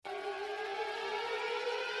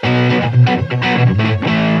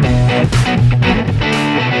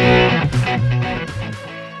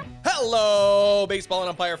Hello, baseball and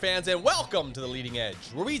umpire fans, and welcome to The Leading Edge,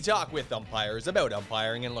 where we talk with umpires about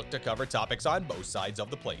umpiring and look to cover topics on both sides of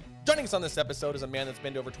the plate. Joining us on this episode is a man that's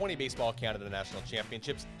been to over 20 Baseball Canada National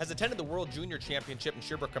Championships, has attended the World Junior Championship in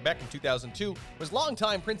Sherbrooke, Quebec in 2002, was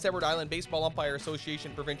longtime Prince Edward Island Baseball Umpire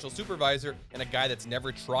Association provincial supervisor, and a guy that's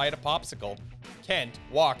never tried a popsicle, Kent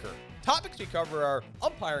Walker. Topics we cover are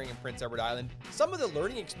umpiring in Prince Edward Island, some of the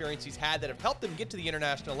learning experience he's had that have helped him get to the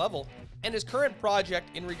international level, and his current project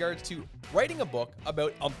in regards to writing a book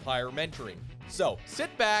about umpire mentoring. So sit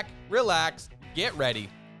back, relax, get ready.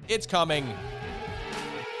 It's coming.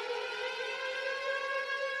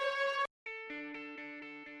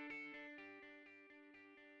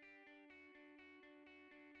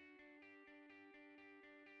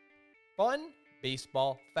 Fun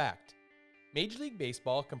baseball fact. Major League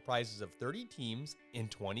Baseball comprises of 30 teams in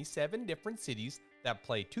 27 different cities that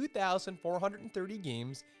play 2,430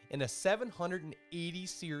 games in a 780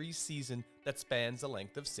 series season that spans the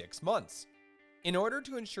length of 6 months. In order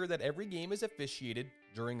to ensure that every game is officiated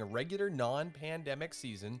during a regular non-pandemic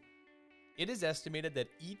season, it is estimated that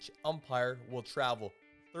each umpire will travel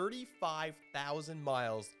 35,000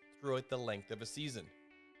 miles throughout the length of a season.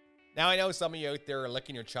 Now, I know some of you out there are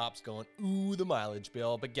licking your chops going, ooh, the mileage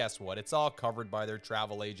bill, but guess what? It's all covered by their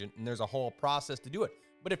travel agent, and there's a whole process to do it.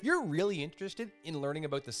 But if you're really interested in learning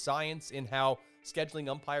about the science and how scheduling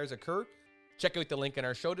umpires occur, check out the link in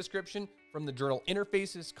our show description from the journal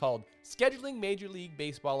Interfaces called Scheduling Major League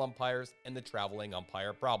Baseball Umpires and the Traveling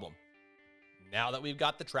Umpire Problem. Now that we've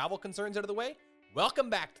got the travel concerns out of the way, welcome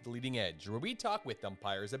back to The Leading Edge, where we talk with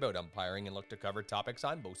umpires about umpiring and look to cover topics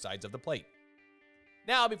on both sides of the plate.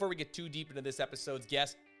 Now, before we get too deep into this episode's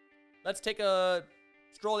guest, let's take a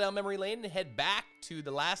stroll down memory lane and head back to the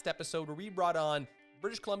last episode where we brought on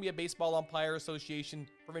British Columbia Baseball Umpire Association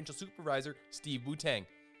Provincial Supervisor Steve Boutang.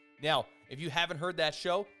 Now, if you haven't heard that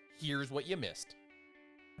show, here's what you missed.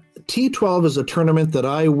 T12 is a tournament that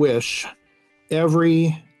I wish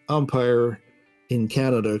every umpire in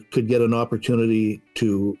Canada could get an opportunity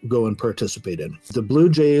to go and participate in. The Blue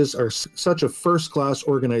Jays are such a first-class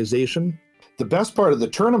organization. The best part of the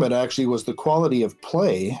tournament actually was the quality of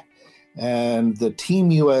play, and the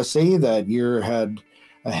Team USA that year had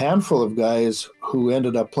a handful of guys who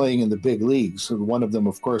ended up playing in the big leagues. And one of them,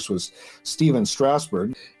 of course, was Steven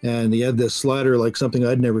Strasburg, and he had this slider like something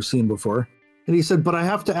I'd never seen before. And he said, but I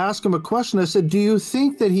have to ask him a question. I said, do you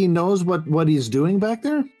think that he knows what he's doing back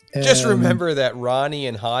there? Just remember that Ronnie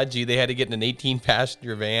and Haji, they had to get in an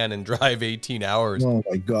 18-passenger van and drive 18 hours. Oh,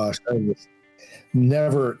 my gosh. I was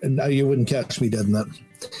never, you wouldn't catch me dead in that.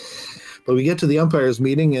 But we get to the umpires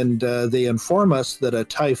meeting, and they inform us that a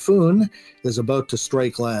typhoon is about to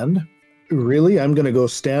strike land. Really? I'm going to go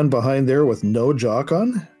stand behind there with no jock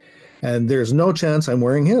on? And there's no chance I'm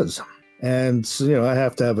wearing his. And, I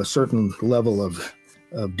have to have a certain level of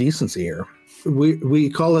decency here. We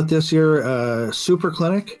call it this year Super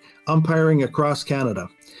Clinic, Umpiring Across Canada.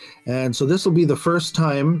 And so this will be the first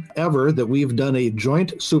time ever that we've done a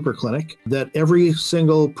joint super clinic that every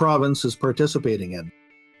single province is participating in.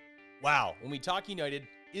 Wow, when we talk United,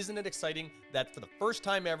 isn't it exciting that for the first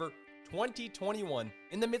time ever, 2021,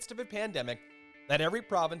 in the midst of a pandemic, that every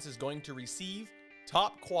province is going to receive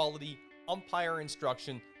top quality umpire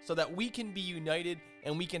instruction so that we can be united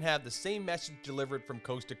and we can have the same message delivered from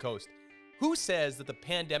coast to coast. Who says that the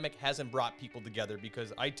pandemic hasn't brought people together?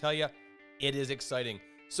 Because I tell you, it is exciting.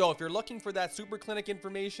 So if you're looking for that super clinic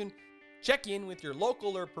information, check in with your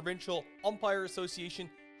local or provincial umpire association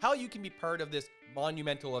how you can be part of this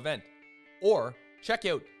monumental event. Or check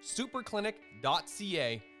out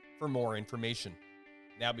superclinic.ca for more information.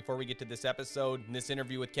 Now, before we get to this episode and this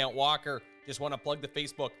interview with Kent Walker, just want to plug the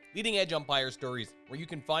Facebook Leading Edge Umpire Stories, where you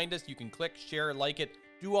can find us, you can click, share, like it,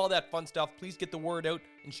 do all that fun stuff. Please get the word out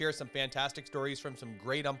and share some fantastic stories from some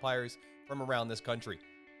great umpires from around this country.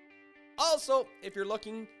 Also, if you're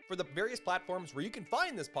looking for the various platforms where you can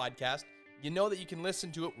find this podcast, you know that you can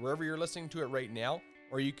listen to it wherever you're listening to it right now,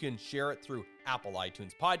 or you can share it through Apple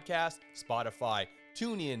iTunes Podcast, Spotify,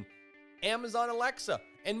 TuneIn, Amazon Alexa,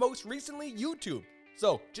 and most recently, YouTube.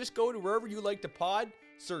 So just go to wherever you like to pod,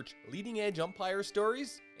 search Leading Edge Umpire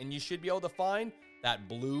Stories, and you should be able to find that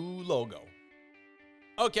blue logo.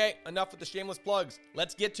 Okay, enough with the shameless plugs.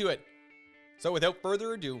 Let's get to it. So without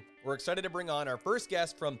further ado, we're excited to bring on our first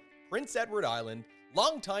guest from Prince Edward Island,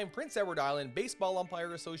 longtime Prince Edward Island Baseball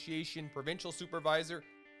Umpire Association provincial supervisor,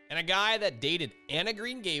 and a guy that dated Anna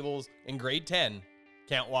Green Gables in grade 10,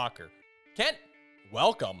 Kent Walker. Kent,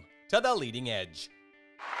 welcome to The Leading Edge.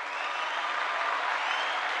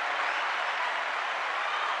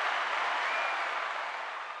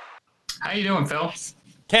 How you doing, Phil?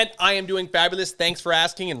 Kent, I am doing fabulous. Thanks for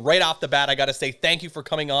asking. And right off the bat, I got to say thank you for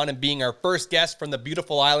coming on and being our first guest from the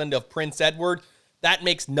beautiful island of Prince Edward. That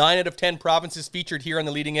makes 9 out of 10 provinces featured here on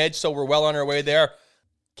the Leading Edge, so we're well on our way there.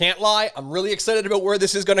 Can't lie, I'm really excited about where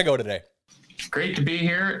this is going to go today. Great to be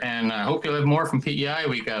here, and I hope you'll have more from PEI.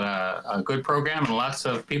 We got a good program and lots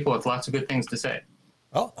of people with lots of good things to say.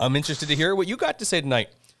 Well, I'm interested to hear what you got to say tonight.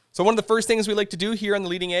 So one of the first things we like to do here on the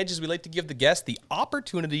Leading Edge is we like to give the guest the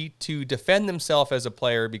opportunity to defend themselves as a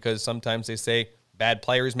player, because sometimes they say bad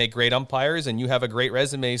players make great umpires, and you have a great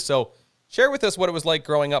resume. So share with us what it was like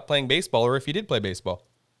growing up playing baseball, or if you did play baseball.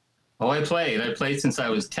 Oh, I played since I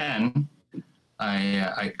was 10.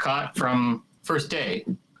 I caught from first day.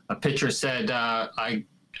 A pitcher said,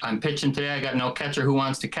 I'm pitching today. I got no catcher who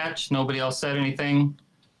wants to catch. Nobody else said anything.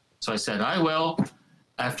 So I said, I will.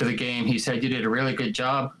 After the game, he said, you did a really good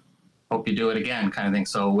job. Hope you do it again, kind of thing.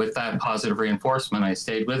 So with that positive reinforcement, I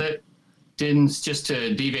stayed with it. Just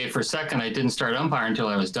to deviate for a second, I didn't start umpiring until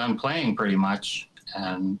I was done playing pretty much.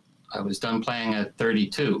 And I was done playing at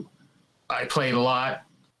 32. I played a lot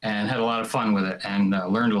and had a lot of fun with it and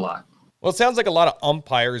learned a lot. Well, it sounds like a lot of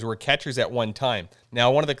umpires were catchers at one time.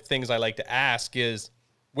 Now, one of the things I like to ask is,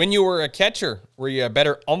 when you were a catcher, were you a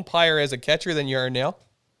better umpire as a catcher than you are now?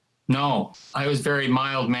 No, I was very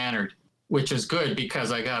mild-mannered, which is good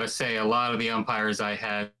because I got to say a lot of the umpires I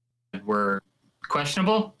had were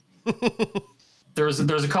questionable. There was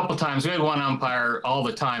a couple times we had one umpire all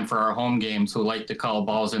the time for our home games who liked to call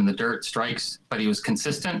balls in the dirt strikes, but he was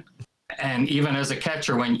consistent. And even as a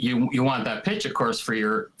catcher, when you want that pitch, of course, for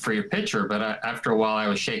your pitcher, but after a while I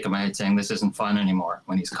was shaking my head saying this isn't fun anymore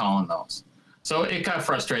when he's calling those. So it got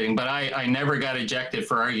frustrating, but I never got ejected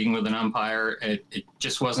for arguing with an umpire. It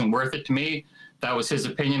just wasn't worth it to me. That was his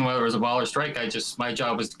opinion, whether it was a ball or strike. My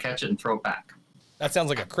job was to catch it and throw it back. That sounds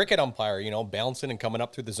like a cricket umpire, bouncing and coming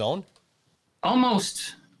up through the zone.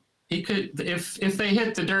 Almost. He could, if they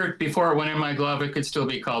hit the dirt before it went in my glove, it could still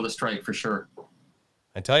be called a strike for sure.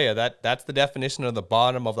 I tell you, that's the definition of the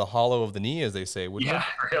bottom of the hollow of the knee, as they say, wouldn't it? Yeah,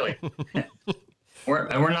 really.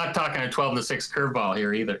 We're not talking a 12-6 curveball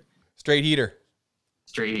here either. Straight heater.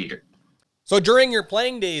 Straight heater. So during your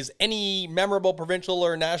playing days, any memorable provincial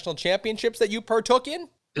or national championships that you partook in?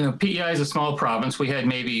 PEI is a small province. We had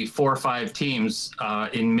maybe 4 or 5 teams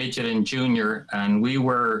in midget and junior, and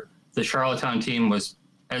the Charlottetown team was,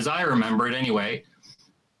 as I remember it anyway,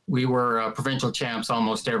 we were provincial champs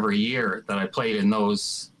almost every year that I played in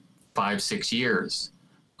those 5-6 years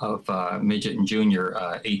of midget and junior,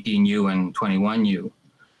 18U and 21U.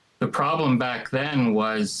 The problem back then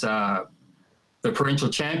was the provincial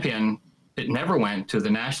champion, it never went to the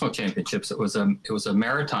national championships. It was a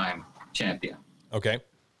maritime champion. Okay.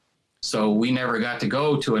 So we never got to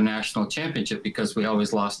go to a national championship because we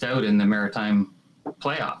always lost out in the maritime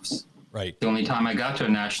playoffs. Right. The only time I got to a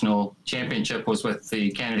national championship was with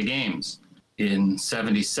the Canada Games in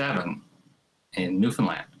 '77 in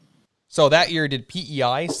Newfoundland. So that year, did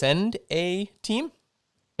PEI send a team?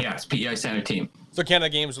 Yes, PEI sent a team. So Canada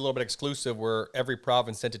Games was a little bit exclusive, where every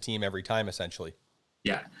province sent a team every time, essentially.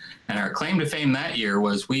 Yeah. And our claim to fame that year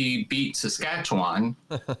was we beat Saskatchewan,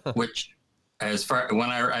 which, as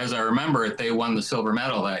I remember it, they won the silver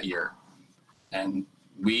medal that year. And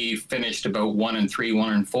we finished about 1-3,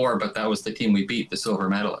 1-4, but that was the team we beat, the silver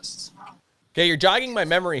medalists. Okay, you're jogging my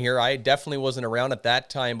memory here. I definitely wasn't around at that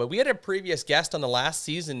time, but we had a previous guest on the last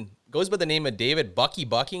season, goes by the name of David Bucky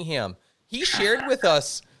Buckingham. He shared with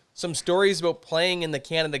us some stories about playing in the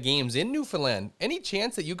Canada Games in Newfoundland. Any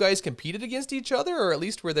chance that you guys competed against each other, or at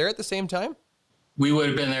least were there at the same time? We would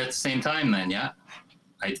have been there at the same time then, yeah.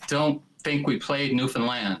 I don't think we played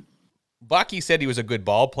Newfoundland. Bucky said he was a good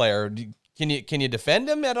ball player. Can you defend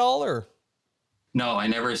him at all, or? No, I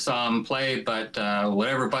never saw him play, but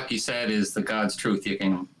whatever Bucky said is the God's truth. You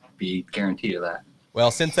can be guaranteed of that. Well,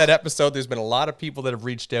 since that episode, there's been a lot of people that have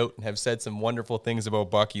reached out and have said some wonderful things about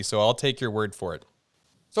Bucky, so I'll take your word for it.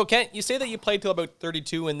 So, Kent, you say that you played till about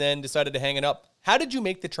 32 and then decided to hang it up. How did you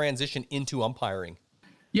make the transition into umpiring?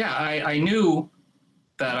 Yeah, I knew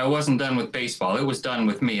that I wasn't done with baseball. It was done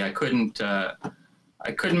with me. I was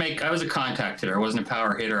a contact hitter. I wasn't a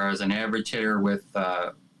power hitter. I was an average hitter with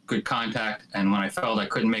good contact. And when I felt I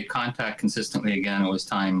couldn't make contact consistently again, it was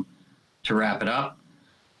time to wrap it up.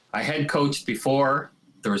 I had coached before.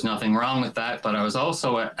 There was nothing wrong with that. But I was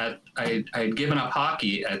also I had given up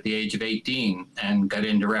hockey at the age of 18 and got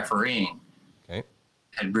into refereeing. Okay.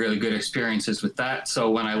 Had really good experiences with that.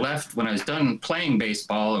 So when I was done playing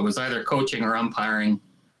baseball, it was either coaching or umpiring.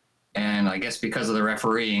 And I guess because of the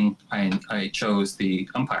refereeing, I chose the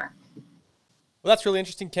umpiring. Well, that's really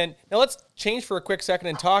interesting, Ken. Now let's change for a quick second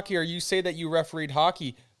and talk here. You say that you refereed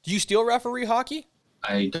hockey. Do you still referee hockey?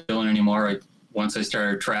 I don't anymore. Once I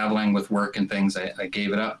started traveling with work and things, I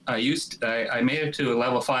gave it up. I made it to a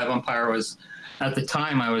level 5 umpire. At the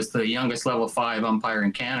time, I was the youngest level 5 umpire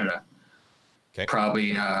in Canada. Okay.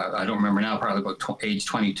 Probably, I don't remember now, probably about age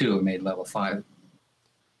 22, I made level 5.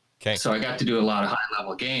 Okay. So I got to do a lot of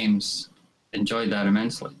high-level games. Enjoyed that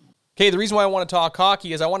immensely. Okay, the reason why I want to talk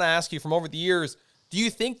hockey is I want to ask you from over the years, do you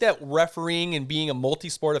think that refereeing and being a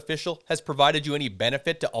multi-sport official has provided you any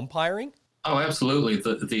benefit to umpiring? Oh, absolutely.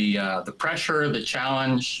 The pressure, the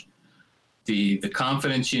challenge, the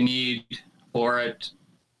confidence you need for it,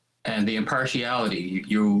 and the impartiality.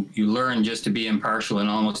 You learn just to be impartial in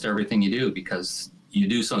almost everything you do, because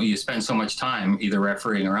you spend so much time either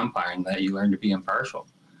refereeing or umpiring that you learn to be impartial,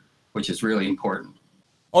 which is really important.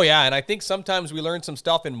 Oh, yeah, and I think sometimes we learn some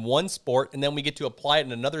stuff in one sport and then we get to apply it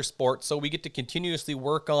in another sport, so we get to continuously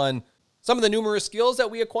work on some of the numerous skills that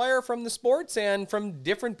we acquire from the sports and from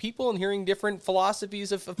different people and hearing different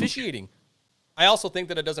philosophies of officiating. I also think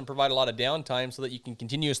that it doesn't provide a lot of downtime so that you can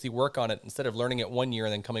continuously work on it instead of learning it one year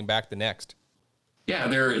and then coming back the next. Yeah,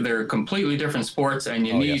 they're completely different sports, and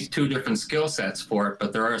you need two different skill sets for it,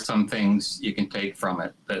 but there are some things you can take from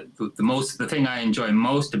it. The thing I enjoy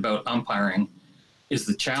most about umpiring is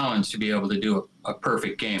the challenge to be able to do a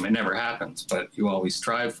perfect game. It never happens, but you always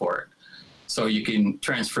strive for it. So you can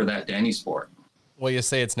transfer that to any sport. Well, you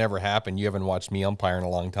say it's never happened. You haven't watched me umpire in a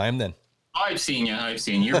long time then. I've seen you.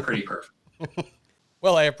 You're pretty perfect.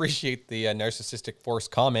 Well, I appreciate the narcissistic forced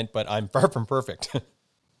comment, but I'm far from perfect.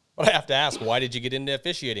 But I have to ask, why did you get into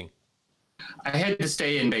officiating? I had to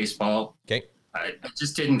stay in baseball. Okay. I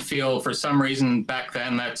just didn't feel, for some reason back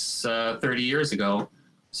then, that's 30 years ago.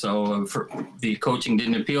 So the coaching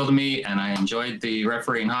didn't appeal to me, and I enjoyed the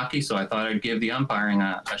refereeing hockey, so I thought I'd give the umpiring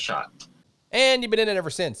a shot. And you've been in it ever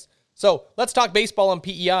since. So let's talk baseball and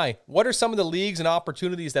PEI. What are some of the leagues and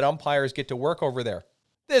opportunities that umpires get to work over there?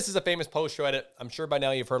 This is a famous post-show edit. I'm sure by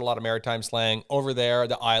now you've heard a lot of maritime slang. Over there,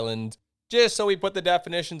 the island. Just so we put the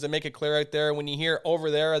definitions and make it clear out there. When you hear over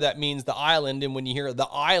there, that means the island. And when you hear the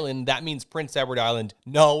island, that means Prince Edward Island.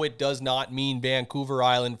 No, it does not mean Vancouver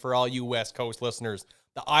Island for all you West Coast listeners.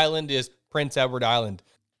 The island is Prince Edward Island.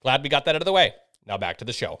 Glad we got that out of the way. Now back to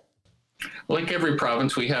the show. Like every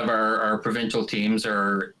province, we have our provincial teams,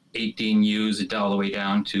 our 18Us all the way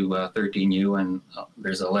down to 13U, and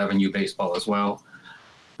there's 11U baseball as well.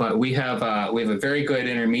 But we have a very good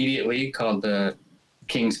intermediate league called the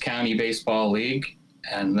Kings County Baseball League,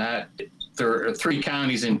 and that there are 3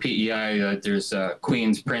 counties in PEI. There's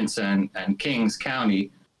Queens, Prince, and Kings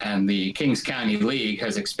County. And the Kings County League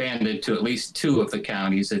has expanded to at least 2 of the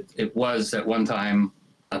counties. It was at one time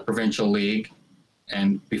a provincial league,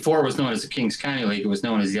 and before it was known as the Kings County League, it was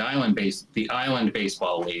known as the Island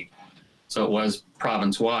Baseball League. So it was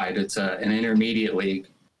province-wide. It's an intermediate league,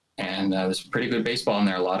 and there's pretty good baseball in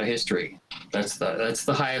there. A lot of history. That's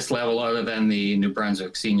the highest level other than the New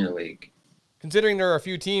Brunswick Senior League. Considering there are a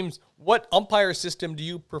few teams, what umpire system do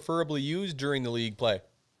you preferably use during the league play?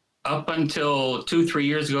 Up until 2-3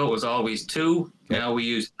 years ago, it was always 2. Okay. Now we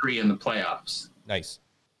use 3 in the playoffs. Nice.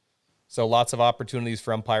 So lots of opportunities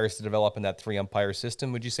for umpires to develop in that 3 umpire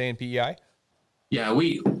system, would you say, in PEI? Yeah,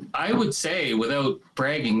 I would say, without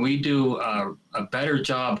bragging, we do a better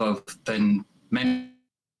job than many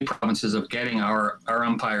provinces of getting our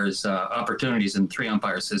umpires opportunities in the 3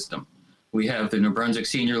 umpire system. We have the New Brunswick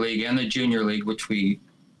Senior League and the Junior League,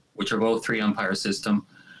 which are both 3 umpire system.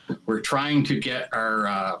 We're trying to get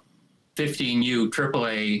our 15U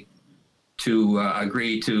AAA to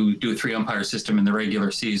agree to do a 3 umpire system in the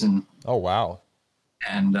regular season. Oh, wow.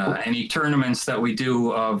 And any tournaments that we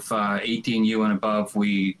do of 18U and above,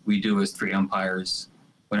 we do as 3 umpires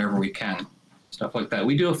whenever we can. Stuff like that.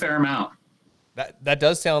 We do a fair amount. That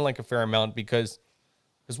does sound like a fair amount because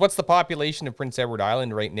what's the population of Prince Edward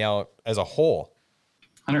Island right now as a whole?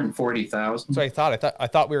 140,000. So I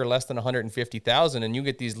thought we were less than 150,000, and you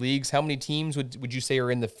get these leagues. How many teams would you say are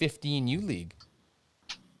in the 15U league?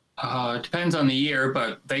 It depends on the year,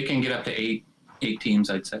 but they can get up to 8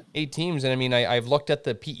 teams, I'd say. 8 teams, and I mean, I've looked at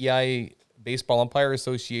the PEI Baseball Umpire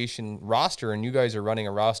Association roster, and you guys are running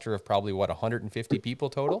a roster of probably, 150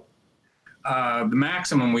 people total? The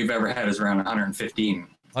maximum we've ever had is around 115.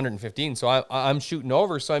 115. So I'm shooting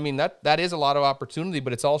over. So, I mean, that is a lot of opportunity,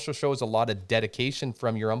 but it also shows a lot of dedication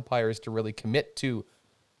from your umpires to really commit to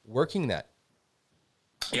working that.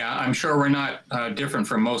 Yeah, I'm sure we're not different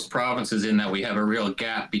from most provinces in that we have a real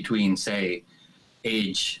gap between, say,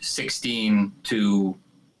 age 16 to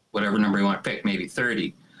whatever number you want to pick, maybe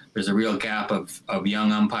 30. there's a real gap of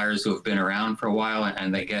young umpires who have been around for a while,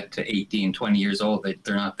 and they get to 18, 20 years old,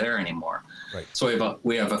 they're not there anymore. Right. So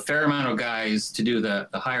we have a fair amount of guys to do the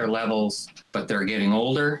higher levels, but they're getting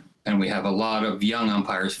older. And we have a lot of young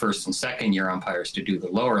umpires, first and second year umpires, to do the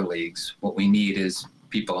lower leagues. What we need is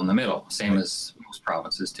people in the middle, same as most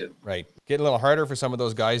provinces do. Right. Getting a little harder for some of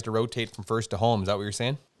those guys to rotate from first to home. Is that what you're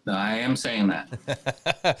saying? I am saying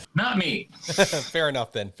that. Not me. Fair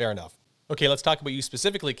enough then. Fair enough. Okay, let's talk about you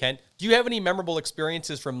specifically, Kent. Do you have any memorable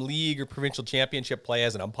experiences from league or provincial championship play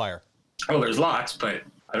as an umpire? Oh, there's lots, but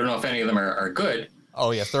I don't know if any of them are good.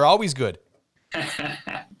 Oh, yes. They're always good.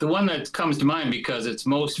 The one that comes to mind because it's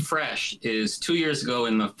most fresh is 2 years ago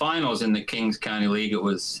in the finals in the Kings County League. It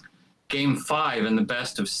was game 5 in the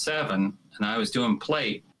best of 7, and I was doing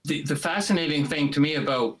plate. The fascinating thing to me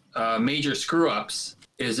about major screw-ups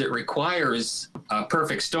is it requires a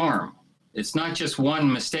perfect storm. It's not just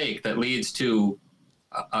one mistake that leads to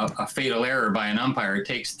a fatal error by an umpire. It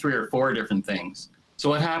takes 3 or 4 different things. So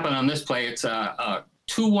what happened on this play, it's a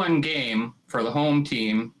 2-1 game for the home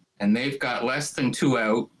team, and they've got less than 2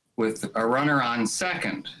 out with a runner on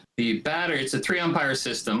second. The batter, it's a 3-umpire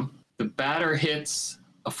system. The batter hits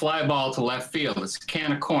a fly ball to left field. It's a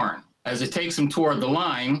can of corn. As it takes him toward the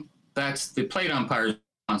line, that's the plate umpire's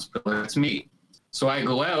responsibility. That's me. So I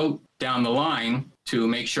go out down the line to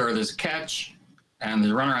make sure there's a catch, and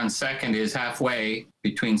the runner on second is halfway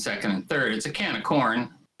between second and third. It's a can of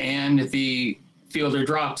corn, and the fielder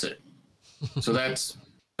drops it. So that's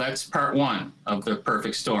part 1 of the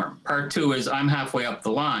perfect storm. Part 2 is I'm halfway up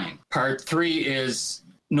the line. Part 3 is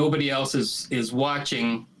nobody else is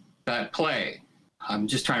watching that play. I'm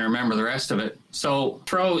just trying to remember the rest of it. So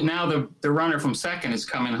now the runner from second is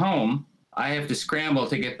coming home. I have to scramble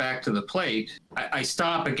to get back to the plate. I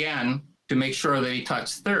stop again to make sure that he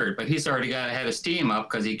touched third, but he's already got a head of steam up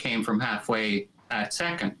because he came from halfway at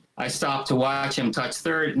second. I stop to watch him touch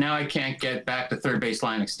third. Now I can't get back to third base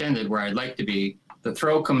line extended where I'd like to be. The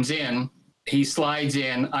throw comes in, he slides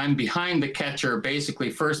in, I'm behind the catcher,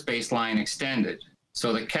 basically first base line extended.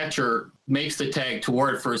 So the catcher makes the tag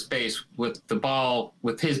toward first base with the ball,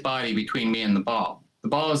 with his body between me and the ball. The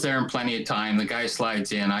ball is there in plenty of time. The guy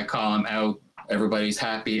slides in, I call him out. Everybody's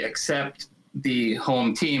happy except the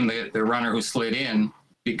home team, the runner who slid in,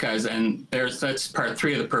 that's part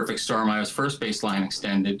 3 of the perfect storm. I was first base line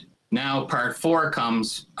extended. Now part 4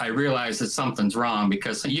 comes, I realize that something's wrong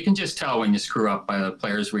because you can just tell when you screw up by the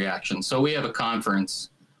player's reaction. So we have a conference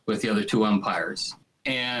with the other 2 umpires.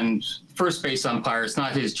 And first base umpire, it's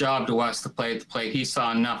not his job to watch the play at the plate. He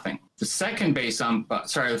saw nothing. The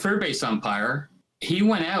third base umpire, he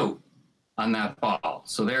went out on that ball.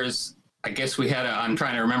 So I'm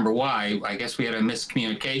trying to remember why. I guess we had a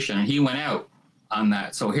miscommunication, and he went out on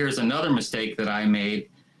that. So here's another mistake that I made,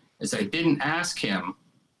 is I didn't ask him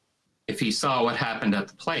if he saw what happened at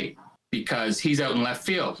the plate because he's out in left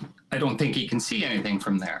field. I don't think he can see anything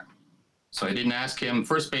from there. So I didn't ask him.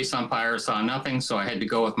 First base umpire saw nothing, so I had to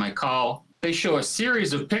go with my call. They show a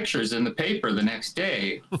series of pictures in the paper the next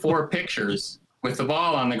day, 4 pictures with the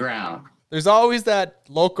ball on the ground. There's always that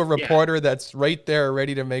local reporter that's right there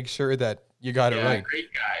ready to make sure that you got it right.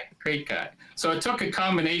 Great guy. So it took a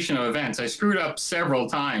combination of events. I screwed up several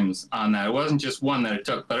times on that. It wasn't just one that it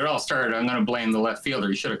took, but it all started, I'm going to blame the left fielder.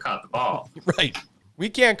 He should have caught the ball. Right. We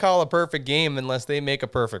can't call a perfect game unless they make a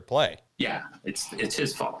perfect play. Yeah, it's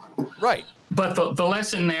his fault. Right. But the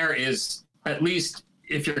lesson there is, at least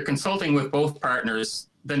if you're consulting with both partners,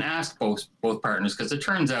 then ask both partners, because it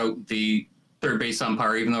turns out the third base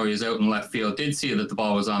umpire, even though he was out in left field, did see that the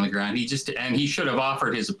ball was on the ground. He should have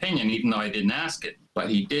offered his opinion, even though I didn't ask it. But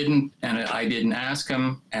he didn't, and I didn't ask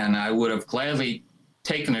him, and I would have gladly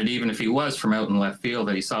taken it even if he was from out in left field,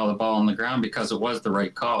 that he saw the ball on the ground, because it was the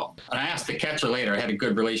right call. And I asked the catcher later. I had a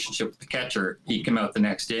good relationship with the catcher. He came out the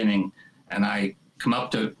next inning, and I come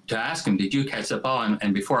up to ask him, did you catch that ball?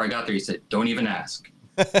 And before I got there, he said, don't even ask.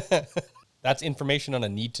 That's information on a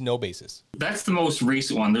need-to-know basis. That's the most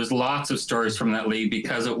recent one. There's lots of stories from that league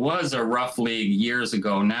because it was a rough league years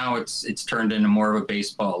ago. Now it's turned into more of a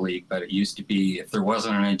baseball league, but it used to be, if there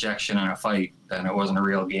wasn't an ejection and a fight, then it wasn't a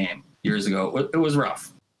real game. Years ago, it was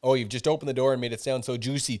rough. Oh, you've just opened the door and made it sound so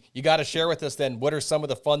juicy. You got to share with us then, what are some of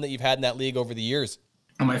the fun that you've had in that league over the years?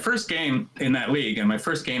 My first game in that league and my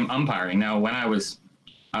first game umpiring. Now, when I was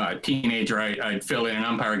a teenager, I'd fill in an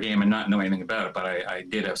umpire game and not know anything about it, but I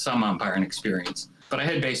did have some umpiring experience. But I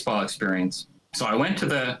had baseball experience. So I went to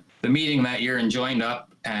the meeting that year and joined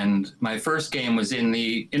up, and my first game was in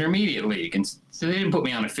the intermediate league. And so they didn't put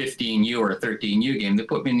me on a 15U or a 13U game. They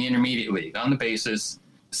put me in the intermediate league on the bases.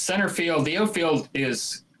 Center field, the outfield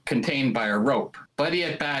is contained by a rope. Buddy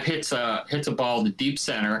at bat hits a ball to deep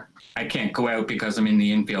center. I can't go out because I'm in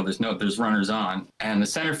the infield. There's runners on. And the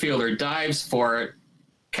center fielder dives for it,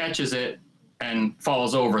 catches it, and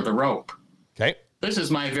falls over the rope. Okay. This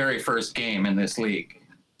is my very first game in this league.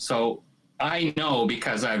 So I know,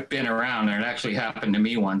 because I've been around, and it actually happened to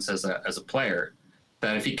me once as a player,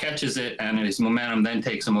 that if he catches it and his momentum then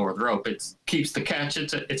takes him over the rope, it keeps the catch.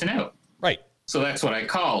 It's an out. Right. So that's what I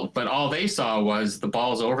called. But all they saw was the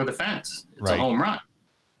ball's over the fence. It's Right. a home run.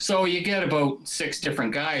 So you get about 6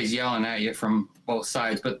 different guys yelling at you from both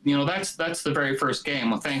sides. But, that's the very first game.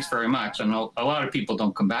 Well, thanks very much. I know a lot of people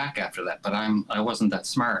don't come back after that, but I wasn't that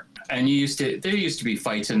smart. And there used to be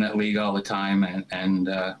fights in that league all the time. And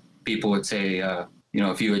people would say,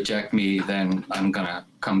 if you eject me, then I'm going to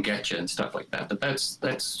come get you and stuff like that.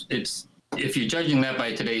 But if you're judging that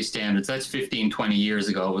by today's standards, that's 15, 20 years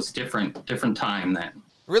ago. It was different time then.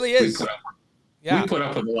 It really is. We put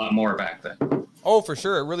up with a lot more back then. Oh, for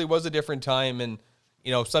sure. It really was a different time. And,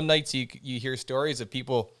 some nights you hear stories of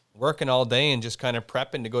people working all day and just kind of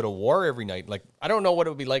prepping to go to war every night. Like, I don't know what it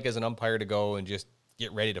would be like as an umpire to go and just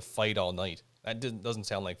get ready to fight all night. That doesn't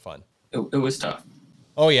sound like fun. It was tough.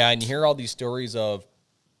 Oh, yeah. And you hear all these stories of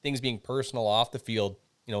things being personal off the field.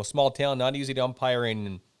 Small town, not easy to umpire in.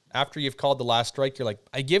 And after you've called the last strike, you're like,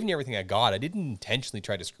 I've given you everything I got. I didn't intentionally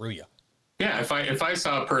try to screw you. Yeah, if I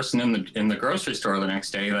saw a person in the grocery store the next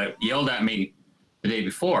day that yelled at me the day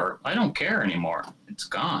before, I don't care anymore. It's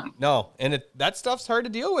gone. No, and that stuff's hard to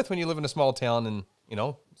deal with when you live in a small town and,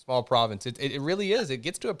 small province. It really is. It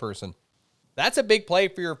gets to a person. That's a big play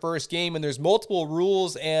for your first game, and there's multiple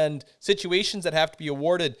rules and situations that have to be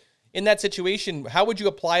awarded. In that situation, how would you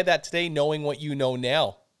apply that today, knowing what you know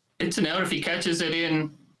now? It's an out if he catches it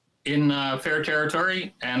in fair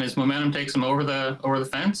territory and his momentum takes him over the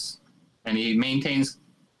fence and he maintains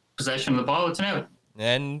possession of the ball. It's an out.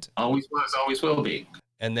 And always was, always will be.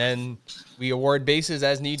 And then we award bases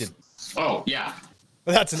as needed. Oh yeah,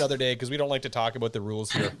 but that's another day because we don't like to talk about the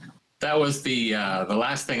rules here. That was the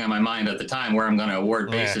last thing on my mind at the time, where I'm going to award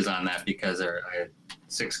bases on that, because I had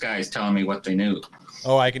 6 guys telling me what they knew.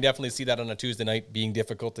 Oh, I can definitely see that on a Tuesday night being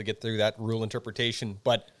difficult to get through that rule interpretation.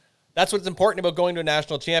 But that's what's important about going to a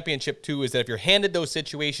national championship, too, is that if you're handed those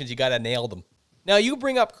situations, you got to nail them. Now, you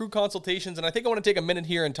bring up crew consultations, and I think I want to take a minute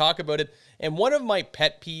here and talk about it. And one of my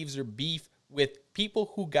pet peeves or beef with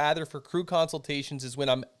people who gather for crew consultations is when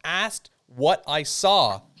I'm asked what I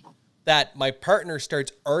saw, that my partner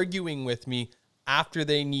starts arguing with me after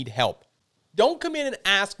they need help. Don't come in and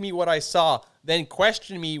ask me what I saw, then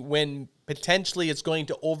question me when potentially it's going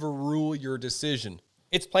to overrule your decision.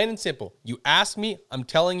 It's plain and simple. You ask me, I'm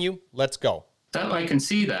telling you, let's go. That I can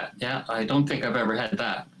see that. Yeah, I don't think I've ever had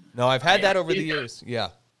that. No, I've had that over the years. Yeah.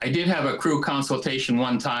 I did have a crew consultation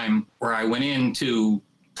one time where I went in to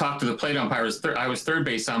talk to the plate umpire. I was third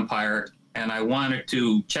base umpire, and I wanted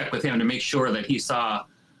to check with him to make sure that he saw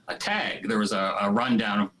a tag. There was a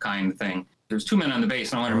rundown kind of thing. There's 2 men on the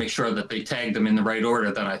base, and I wanted to make sure that they tagged them in the right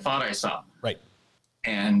order that I thought I saw. Right.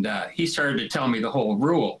 And he started to tell me the whole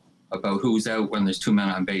rule about who's out when there's 2 men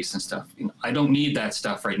on base and stuff. I don't need that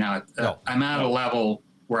stuff right now. No. I'm at a level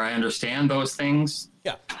where I understand those things.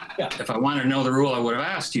 Yeah. If I wanted to know the rule, I would have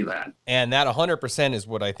asked you that. And that 100% is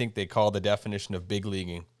what I think they call the definition of big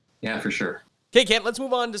leaguing. Yeah, for sure. Okay, Kent, let's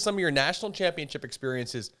move on to some of your national championship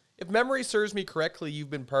experiences. If memory serves me correctly, you've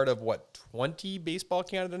been part of, 20 Baseball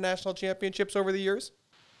Canada national championships over the years?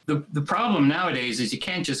 The problem nowadays is you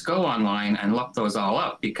can't just go online and look those all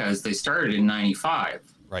up, because they started in 95.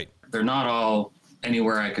 Right. They're not all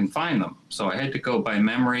anywhere I can find them. So I had to go by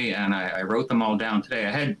memory, and I wrote them all down today.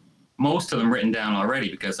 I had most of them written down already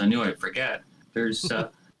because I knew I'd forget. There's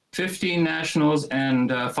 15 nationals and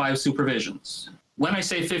 5 supervisions. When I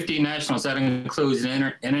say 15 nationals, that includes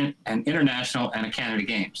an international and a Canada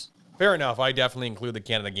Games. Fair enough. I definitely include the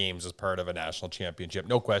Canada Games as part of a national championship.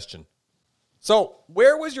 No question. So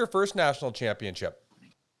where was your first national championship?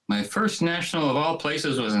 My first national of all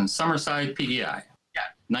places was in Summerside, PEI. Yeah.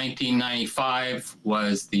 1995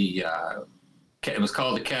 was it was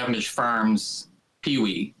called the Cavendish Farms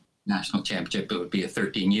Pee-wee National Championship. It would be a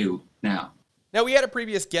 13U now. Now, we had a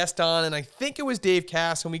previous guest on, and I think it was Dave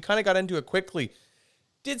Cass, and we kind of got into it quickly.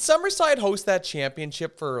 Did Summerside host that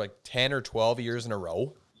championship for 10 or 12 years in a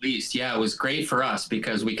row? At least, yeah. It was great for us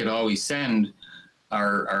because we could always send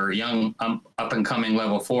our young up-and-coming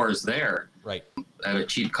level 4s there. Right. At a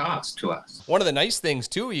cheap cost to us. One of the nice things,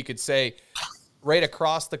 too, you could say, right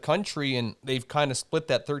across the country, and they've kind of split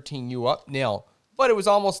that 13U up now, but it was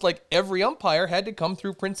almost like every umpire had to come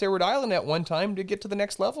through Prince Edward Island at one time to get to the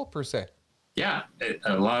next level, per se. Yeah,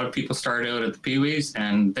 a lot of people start out at the Pee-wees,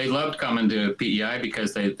 and they loved coming to PEI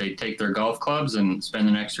because they take their golf clubs and spend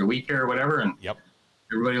an extra week here or whatever, and Yep.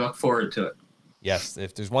 everybody looked forward to it. Yes,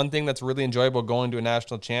 if there's one thing that's really enjoyable going to a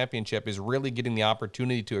national championship is really getting the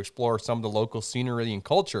opportunity to explore some of the local scenery and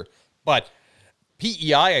culture. But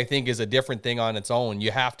PEI, I think, is a different thing on its own.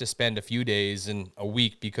 You have to spend a few days and a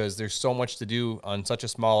week because there's so much to do on such a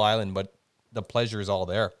small island, but the pleasure is all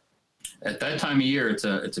there. At that time of year, it's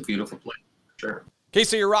a beautiful place. Sure. Okay,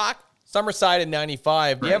 so you rock Summerside in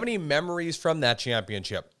 95. Do you Right. have any memories from that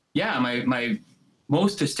championship? Yeah, my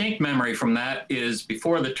most distinct memory from that is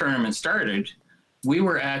before the tournament started, we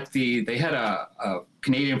were at they had a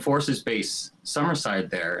Canadian Forces base,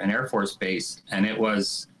 Summerside there, an Air Force base, and it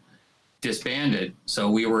was disbanded.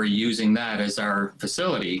 So we were using that as our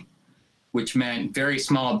facility, which meant very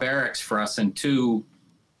small barracks for us and two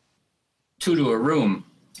to a room.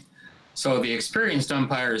 So the experienced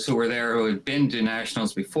umpires who were there, who had been to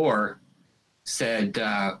nationals before, said,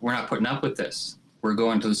 we're not putting up with this. We're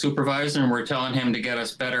going to the supervisor and we're telling him to get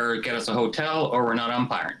us a hotel, or we're not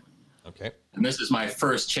umpiring. Okay. And this is my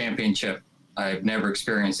first championship. I've never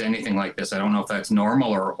experienced anything like this. I don't know if that's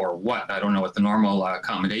normal or what. I don't know what the normal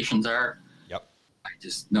accommodations are. Yep. I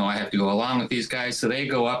just know I have to go along with these guys. So they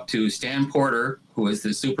go up to Stan Porter, who is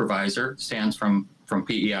the supervisor. Stan's from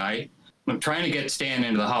PEI. I'm trying to get Stan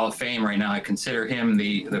into the Hall of Fame right now. I consider him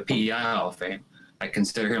the PEI Hall of Fame. I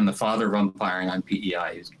consider him the father of umpiring on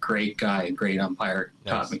PEI. He's a great guy, a great umpire.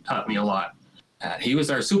 Nice. Taught me a lot. He was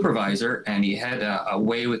our supervisor, and he had a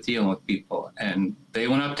way with dealing with people. And they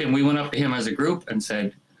went up to him. We went up to him as a group and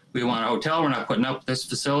said, "We want a hotel. We're not putting up with this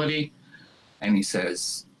facility." And he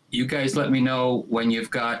says, "You guys let me know when you've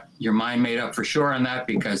got your mind made up for sure on that,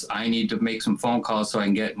 because I need to make some phone calls so I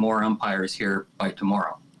can get more umpires here by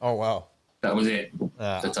tomorrow." Oh, wow. That was it.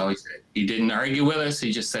 Ah. That's all he said. He didn't argue with us.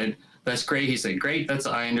 He just said, "That's great." He said, "Great.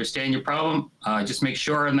 I understand your problem. Just make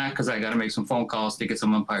sure on that, because I got to make some phone calls to get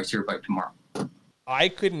some umpires here by tomorrow." I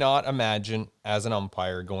could not imagine as an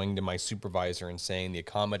umpire going to my supervisor and saying the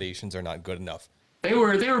accommodations are not good enough. They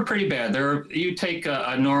were pretty bad. You take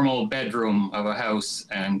a normal bedroom of a house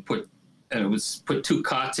and put two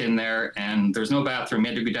cots in there, and there's no bathroom.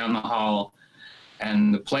 You had to go down the hall,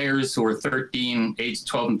 and the players who were 13, age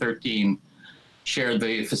 12 and 13, shared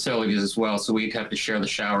the facilities as well. So we'd have to share the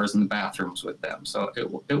showers and the bathrooms with them. So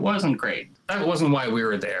it wasn't great. That wasn't why we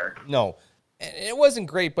were there. No, and it wasn't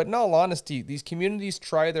great, but in all honesty, these communities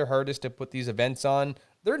try their hardest to put these events on.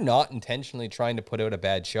 They're not intentionally trying to put out a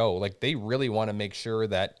bad show. Like, they really want to make sure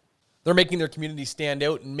that they're making their community stand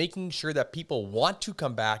out and making sure that people want to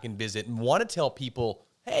come back and visit and want to tell people,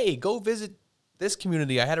 "Hey, go visit this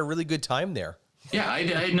community. I had a really good time there." Yeah, I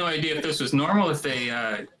had no idea if this was normal, if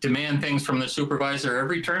they demand things from the supervisor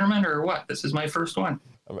every tournament or what. This is my first one.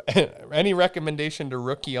 Any recommendation to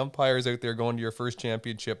rookie umpires out there going to your first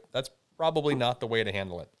championship? That's probably not the way to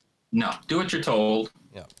handle it. No, do what you're told.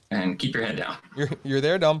 Yeah. And keep your head down. You're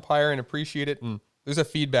there to umpire and appreciate it, and there's a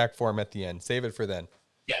feedback form at the end. Save it for then.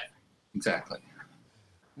 Yeah, exactly.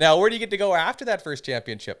 Now, where do you get to go after that first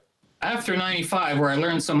championship? After 95, where I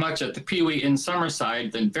learned so much at the Pee-wee in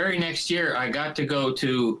Summerside, the very next year I got to go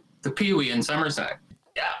to the Pee-wee in Summerside.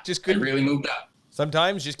 Yeah, Just I couldn't. really moved up.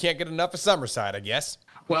 Sometimes you just can't get enough of Summerside, I guess.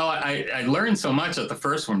 Well, I learned so much at the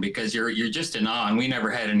first one because you're just in awe, and we never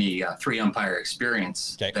had any three umpire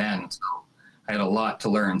experience then, so I had a lot to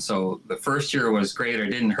learn. So the first year was great. I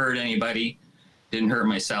didn't hurt anybody, didn't hurt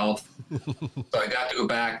myself. So I got to go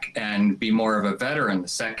back and be more of a veteran the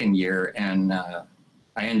second year, and I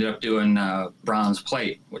ended up doing bronze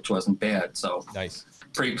plate, which wasn't bad. So Nice.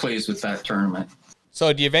 pretty pleased with that tournament.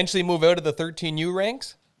 So do you eventually move out of the 13U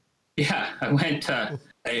ranks? Yeah, I went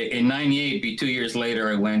in 98, be 2 years later,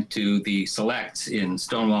 I went to the selects in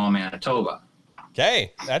Stonewall, Manitoba.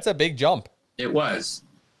 Okay, that's a big jump. It was,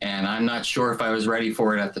 and I'm not sure if I was ready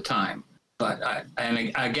for it at the time. But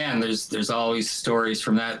again, there's always stories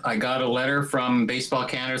from that. I got a letter from Baseball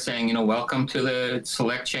Canada saying, welcome to the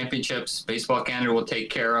select championships. Baseball Canada will take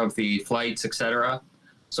care of the flights, etc.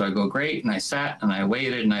 So I go, great, and I sat and I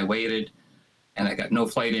waited, and I got no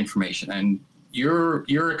flight information. And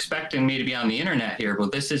you're expecting me to be on the internet here,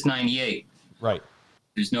 but this is 98. Right.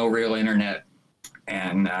 There's no real internet,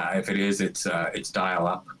 and if it is, it's dial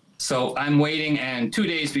up. So I'm waiting, and 2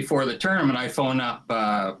 days before the tournament, I phone up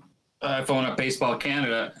Baseball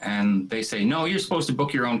Canada, and they say, "No, you're supposed to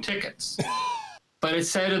book your own tickets." But it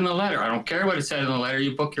said in the letter, I don't care what it said in the letter,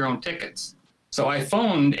 you book your own tickets. So I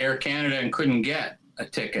phoned Air Canada and couldn't get a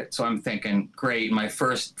ticket. So I'm thinking, great, my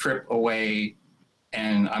first trip away,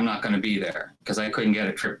 and I'm not going to be there because I couldn't get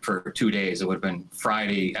a trip for 2 days. It would have been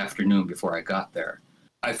Friday afternoon before I got there.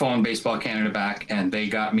 I phoned Baseball Canada back, and they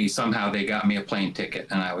got me a plane ticket,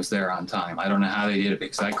 and I was there on time. I don't know how they did it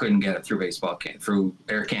because I couldn't get it through through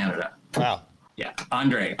Air Canada. Wow. Yeah,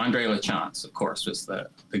 Andre Lachance, of course, was the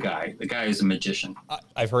guy. The guy is a magician.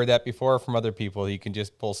 I've heard that before from other people. He can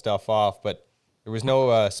just pull stuff off, but there was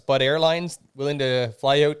no Spud Airlines willing to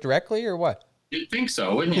fly out directly, or what? You'd think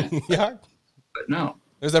so, wouldn't you? Yeah. But no.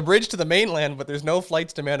 There's a bridge to the mainland, but there's no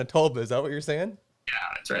flights to Manitoba. Is that what you're saying? Yeah,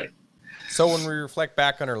 that's right. So when we reflect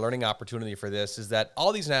back on our learning opportunity for this, is that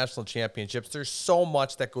all these national championships, there's so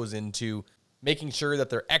much that goes into making sure that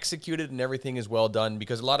they're executed and everything is well done,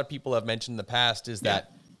 because a lot of people have mentioned in the past is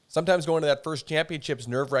that sometimes going to that first championship is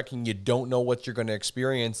nerve-wracking. You don't know what you're going to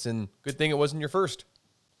experience, and good thing it wasn't your first.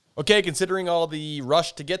 Okay, considering all the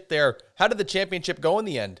rush to get there, how did the championship go in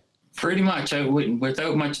the end? Pretty much.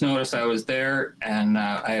 Without much notice, I was there, and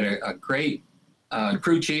I had a great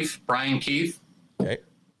crew chief, Brian Keith. Okay.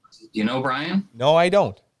 Do you know Brian? No, I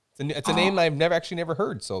don't. It's a name I've never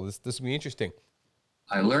heard, so this will be interesting.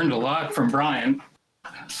 I learned a lot from Brian.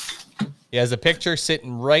 He has a picture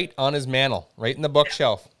sitting right on his mantle, right in the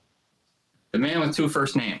bookshelf. The man with two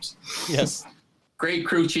first names. Yes. Great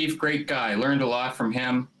crew chief, great guy. Learned a lot from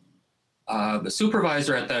him. The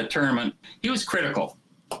supervisor at that tournament, he was critical.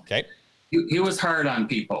 Okay. He was hard on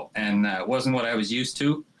people, and wasn't what I was used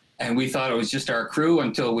to. And we thought it was just our crew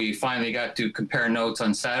until we finally got to compare notes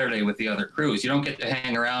on Saturday with the other crews. You don't get to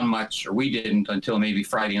hang around much, or we didn't, until maybe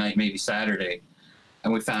Friday night, maybe Saturday.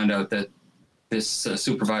 And we found out that this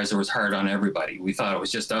supervisor was hard on everybody. We thought it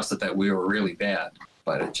was just us that we were really bad.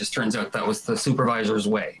 But it just turns out that was the supervisor's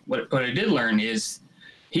way. What I did learn is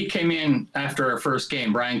he came in after our first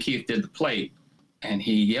game. Brian Keith did the plate, and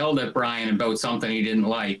he yelled at Brian about something he didn't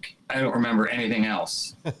like. I don't remember anything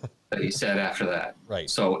else that he said after that. Right.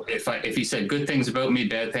 So if he said good things about me,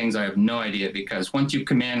 bad things, I have no idea, because once you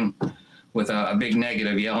come in with a big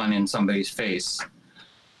negative yelling in somebody's face,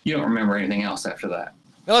 you don't remember anything else after that.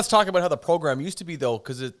 Now let's talk about how the program used to be, though,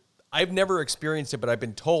 because I've never experienced it, but I've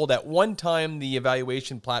been told at one time the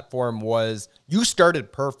evaluation platform was you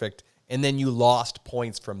started perfect and then you lost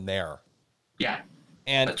points from there. Yeah,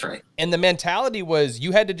 and that's right. And the mentality was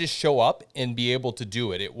you had to just show up and be able to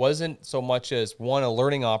do it. It wasn't so much as, one, a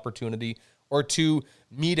learning opportunity, or two,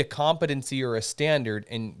 meet a competency or a standard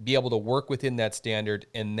and be able to work within that standard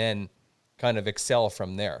and then kind of excel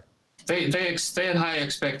from there. They had high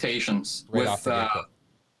expectations. Right off the get-go.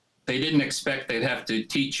 They didn't expect they'd have to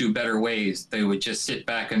teach you better ways. They would just sit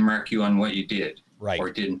back and mark you on what you did, right, or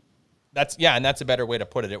didn't. And that's a better way to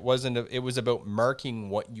put it. It was about marking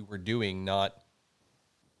what you were doing, not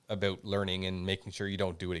about learning and making sure you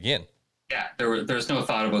don't do it again. Yeah, there's no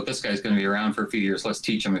thought about this guy's going to be around for a few years. Let's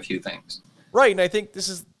teach him a few things. Right, and I think this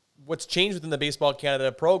is what's changed within the Baseball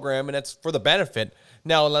Canada program, and it's for the benefit.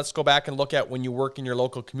 Now, let's go back and look at when you work in your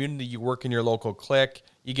local community, you work in your local clique,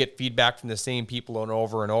 you get feedback from the same people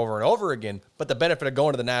over and over and over again. But the benefit of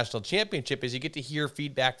going to the national championship is you get to hear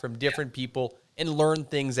feedback from different people and learn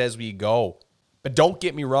things as we go. But don't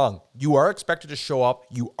get me wrong. You are expected to show up.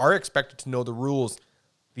 You are expected to know the rules.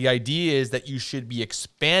 The idea is that you should be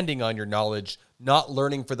expanding on your knowledge, not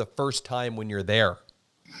learning for the first time when you're there.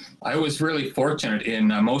 I was really fortunate in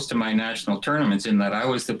most of my national tournaments in that I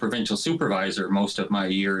was the provincial supervisor most of my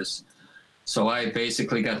years. So I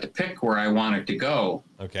basically got to pick where I wanted to go.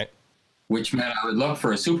 Okay. Which meant I would look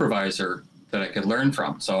for a supervisor that I could learn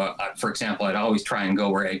from. So, for example, I'd always try and go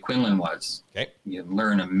where Ed Quinlan was. Okay. You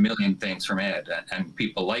learn a million things from Ed, and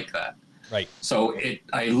people like that. Right. So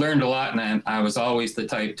I learned a lot, and I was always the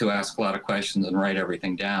type to ask a lot of questions and write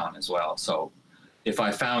everything down as well. So if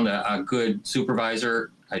I found a good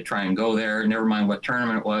supervisor, I'd try and go there, never mind what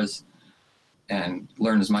tournament it was, and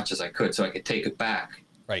learn as much as I could so I could take it back.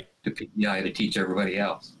 Right. To PEI to teach everybody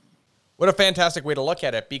else. What a fantastic way to look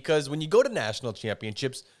at it, because when you go to national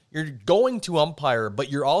championships, you're going to umpire, but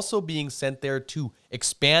you're also being sent there to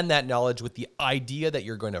expand that knowledge with the idea that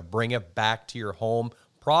you're going to bring it back to your home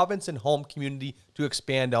province and home community to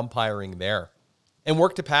expand umpiring there and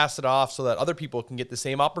work to pass it off so that other people can get the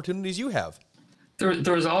same opportunities you have.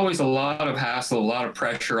 There was always a lot of hassle, a lot of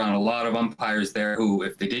pressure on a lot of umpires there who,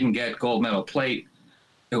 if they didn't get gold medal plate,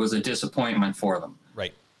 it was a disappointment for them.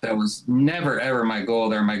 Right. That was never, ever my goal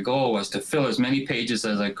there. My goal was to fill as many pages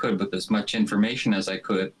as I could with as much information as I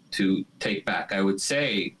could to take back. I would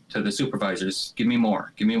say to the supervisors, give me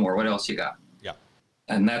more. What else you got? Yeah.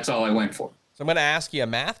 And that's all I went for. So I'm going to ask you a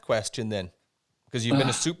math question then, because you've been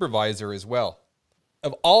a supervisor as well.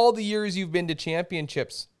 Of all the years you've been to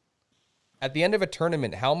championships, at the end of a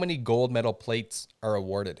tournament, how many gold medal plates are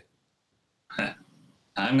awarded?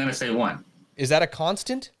 I'm going to say 1. Is that a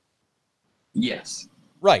constant? Yes.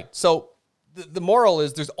 Right. So the moral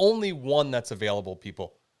is there's only one that's available,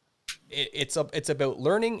 people. It's about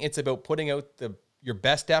learning. It's about putting out your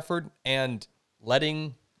best effort and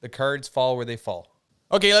letting the cards fall where they fall.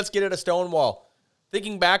 Okay, let's get it to Stonewall.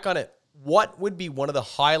 Thinking back on it, what would be one of the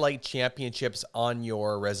highlight championships on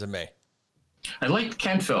your resume? I liked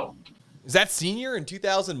Kentville. Is that senior in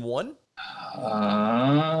 2001?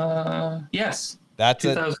 Yes. That's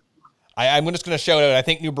it. I'm just going to shout out, I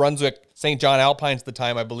think New Brunswick, St. John Alpines at the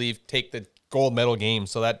time, I believe, take the gold medal game.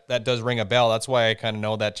 So that does ring a bell. That's why I kind of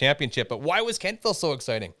know that championship. But why was Kentville so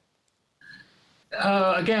exciting?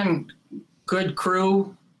 Again, good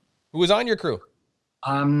crew. Who was on your crew?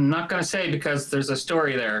 I'm not going to say because there's a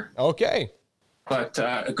story there. Okay. But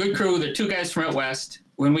a good crew. The two guys from out west.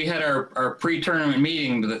 When we had our pre-tournament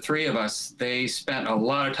meeting, the three of us, they spent a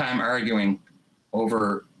lot of time arguing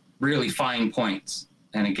over really fine points.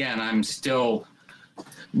 And again, I'm still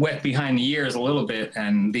wet behind the ears a little bit,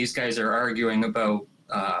 and these guys are arguing about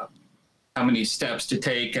how many steps to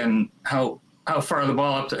take and how far the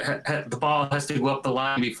ball has to go up the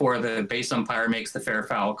line before the base umpire makes the fair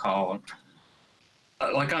foul call.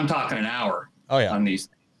 Like I'm talking an hour. Oh yeah, on these.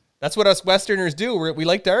 That's what us Westerners do. We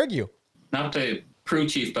like to argue. Not the crew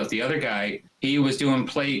chief, but the other guy. He was doing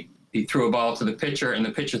plate. He threw a ball to the pitcher, and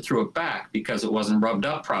the pitcher threw it back because it wasn't rubbed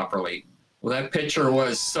up properly. Well, that pitcher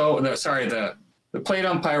was the plate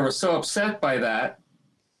umpire was so upset by that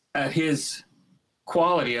at his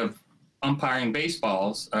quality of umpiring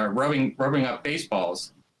baseballs, rubbing up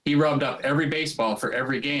baseballs. He rubbed up every baseball for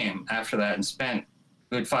every game after that and spent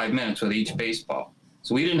a good 5 minutes with each baseball.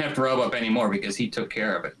 So we didn't have to rub up anymore because he took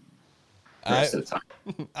care of it the rest of the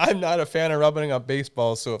time. I'm not a fan of rubbing up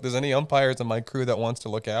baseballs, so if there's any umpires on my crew that wants to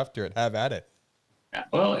look after it, have at it. Yeah,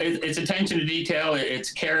 well, it's attention to detail.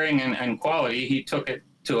 It's caring and quality. He took it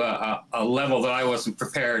to a level that I wasn't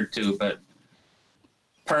prepared to, but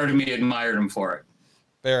part of me admired him for it.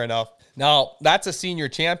 Fair enough. Now, that's a senior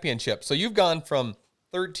championship. So you've gone from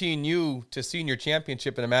 13U to senior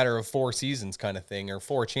championship in a matter of 4 seasons kind of thing, or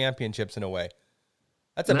 4 championships in a way.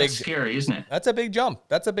 That's scary, isn't it? That's a big jump.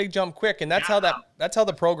 That's a big jump quick. And that's how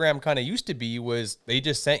the program kind of used to be, was they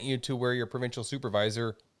just sent you to where your provincial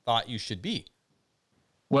supervisor thought you should be.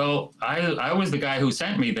 Well, I was the guy who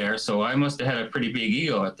sent me there, so I must have had a pretty big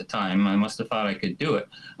ego at the time. I must have thought I could do it.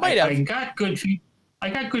 I got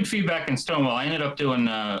good feedback in Stonewall. I ended up doing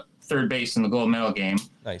third base in the gold medal game.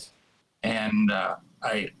 Nice. And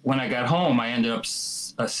when I got home, I ended up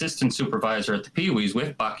assistant supervisor at the Pee Wees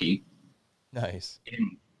with Bucky. Nice.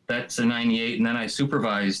 And that's in 98, and then I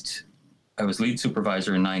was lead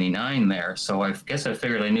supervisor in 99 there. So I guess I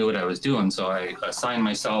figured I knew what I was doing. So I assigned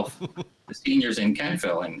myself the seniors in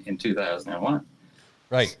Kentville in 2001.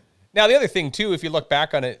 Right. Now, the other thing, too, if you look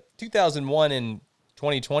back on it, 2001 and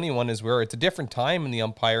 2021 is where it's a different time in the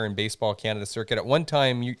umpire and baseball Canada circuit. At one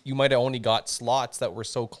time, you might have only got slots that were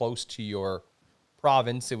so close to your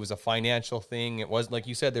province. It was a financial thing. It wasn't, like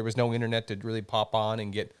you said, there was no internet to really pop on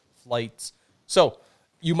and get flights. So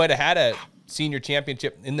you might have had a senior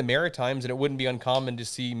championship in the Maritimes, and it wouldn't be uncommon to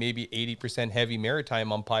see maybe 80% heavy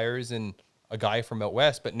Maritime umpires and a guy from out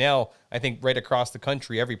west. But now I think right across the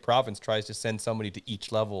country, every province tries to send somebody to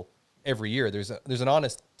each level every year. There's an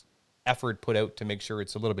honest effort put out to make sure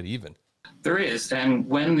it's a little bit even. There is. And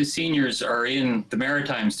when the seniors are in the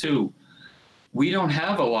Maritimes too, we don't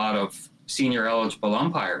have a lot of senior eligible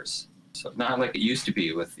umpires. So not like it used to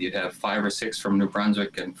be you'd have 5 or 6 from New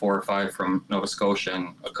Brunswick and 4 or 5 from Nova Scotia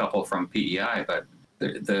and a couple from PEI, but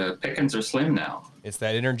the pickings are slim now. It's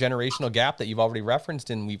that intergenerational gap that you've already referenced,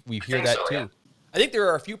 and we hear that too. Yeah. I think there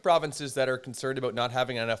are a few provinces that are concerned about not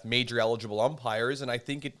having enough major eligible umpires, and I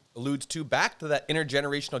think it alludes back to that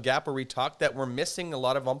intergenerational gap where we talked that we're missing a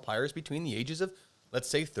lot of umpires between the ages of, let's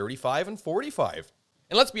say, 35 and 45.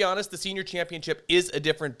 And let's be honest, the senior championship is a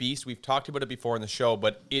different beast. We've talked about it before in the show,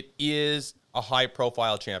 but it is a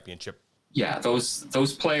high-profile championship. Yeah, those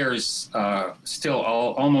players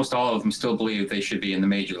almost all of them still believe they should be in the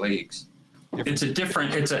major leagues.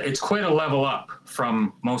 It's quite a level up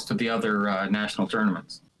from most of the other national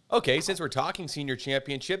tournaments. Okay, since we're talking senior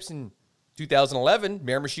championships in 2011,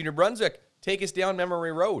 Miramichi, New Brunswick, take us down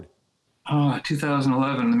memory road.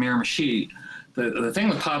 2011, the Miramichi. The thing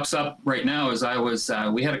that pops up right now is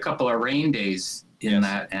we had a couple of rain days in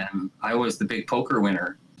that, and I was the big poker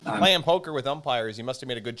winner. Playing poker with umpires, you must have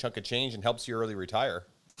made a good chunk of change and helps you early retire.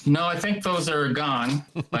 No, I think those are gone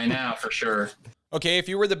by now for sure. Okay, if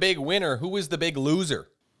you were the big winner, who was the big loser?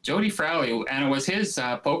 Jody Frowley, and it was his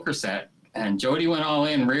poker set. And Jody went all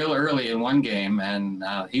in real early in one game, and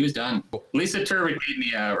he was done. Lisa Turbid gave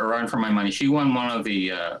me a run for my money. She won one of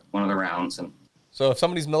the rounds, and So if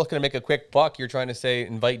somebody's looking to make a quick buck, you're trying to say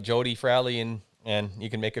invite Jody Fraley and you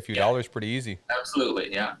can make a few dollars pretty easy.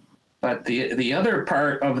 Absolutely, yeah. But the other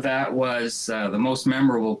part of that was the most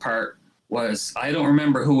memorable part was I don't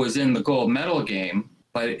remember who was in the gold medal game,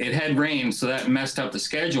 but it had rained, so that messed up the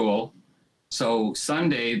schedule. So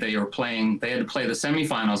Sunday they had to play the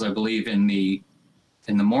semifinals, I believe, in the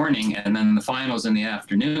morning, and then the finals in the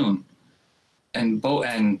afternoon. And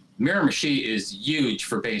Miramichi is huge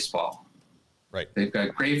for baseball. Right. They've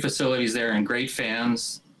got great facilities there and great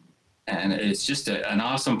fans, and it's just an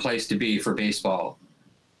awesome place to be for baseball.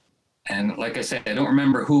 And like I said, I don't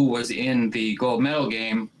remember who was in the gold medal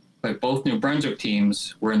game, but both New Brunswick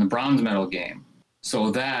teams were in the bronze medal game. So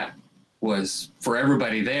that was, for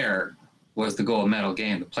everybody there, was the gold medal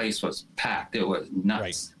game. The place was packed. It was nuts.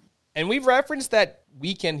 Right. And we've referenced that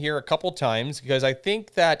weekend here a couple times because I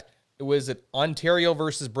think that it was at Ontario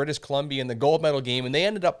versus British Columbia in the gold medal game, and they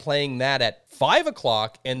ended up playing that at 5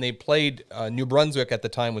 o'clock, and they played New Brunswick at the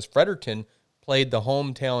time was Fredericton, played the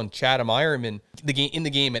hometown Chatham Ironman in the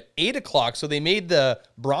game at 8 o'clock, so they made the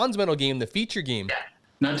bronze medal game the feature game. Yeah,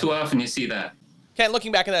 not too often you see that. Ken,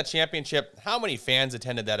 looking back at that championship, how many fans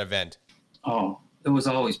attended that event? Oh, it was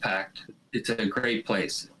always packed. It's a great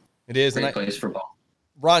place. It is. Great place for ball.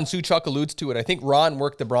 Ron Suchuk alludes to it. I think Ron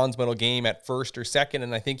worked the bronze medal game at first or second,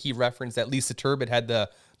 and I think he referenced that Lisa Turbot had the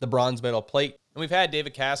bronze medal plate. And we've had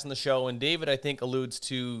David Cass on the show, and David, I think, alludes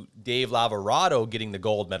to Dave Lavarado getting the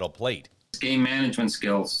gold medal plate. Game management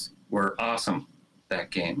skills were awesome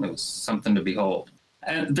that game. It was something to behold.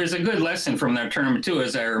 And there's a good lesson from that tournament, too,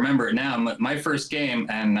 as I remember it now. My first game,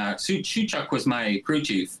 and Suchuk was my crew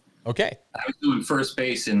chief. Okay. I was doing first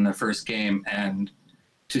base in the first game, and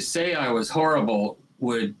to say I was horrible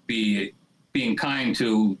would be being kind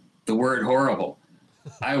to the word horrible.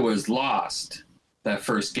 I was lost that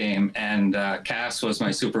first game, and Cass was my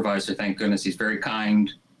supervisor. Thank goodness. He's very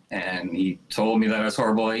kind, and he told me that I was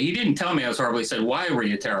horrible. He didn't tell me I was horrible. He said, "Why were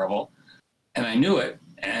you terrible?" And I knew it,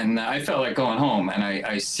 and I felt like going home, and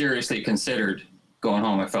I seriously considered going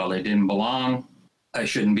home. I felt I didn't belong. I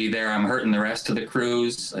shouldn't be there. I'm hurting the rest of the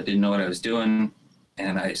crews. I didn't know what I was doing,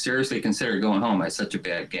 and I seriously considered going home. I had such a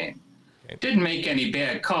bad game. Didn't make any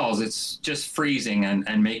bad calls. It's just freezing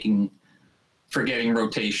and forgetting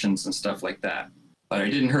rotations and stuff like that. But I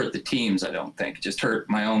didn't hurt the teams, I don't think. It just hurt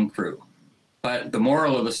my own crew. But the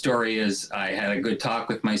moral of the story is I had a good talk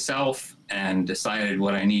with myself and decided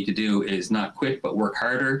what I need to do is not quit, but work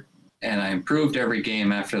harder. And I improved every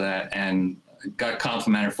game after that and got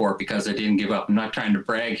complimented for it because I didn't give up. I'm not trying to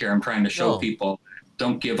brag here. I'm trying to show people,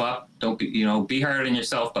 don't give up. Don't be hard on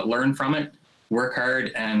yourself, but learn from it. Work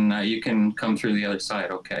hard, and you can come through the other side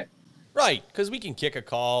okay. Right, because we can kick a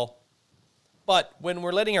call. But when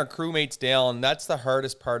we're letting our crewmates down, that's the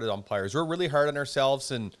hardest part of umpires. We're really hard on ourselves,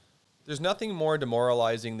 and there's nothing more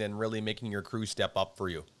demoralizing than really making your crew step up for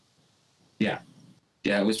you. Yeah,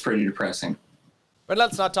 it was pretty depressing. But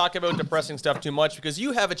let's not talk about depressing stuff too much because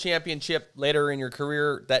you have a championship later in your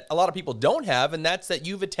career that a lot of people don't have, and that's that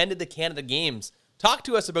you've attended the Canada Games. Talk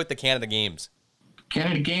to us about the Canada Games.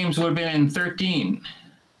 Canada Games would have been in 13.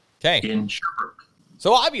 Okay. In Sherbrooke.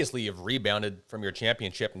 So obviously you've rebounded from your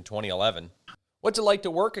championship in 2011. What's it like to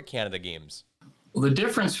work at Canada Games? Well, the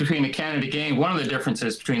difference between the Canada Games, one of the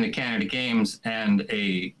differences between the Canada Games and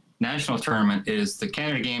a national tournament is the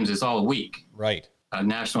Canada Games is all week. Right.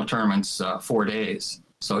 National tournament's 4 days.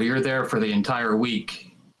 So you're there for the entire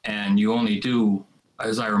week, and you only do,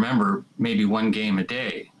 as I remember, maybe one game a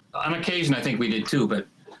day. On occasion, I think we did two, but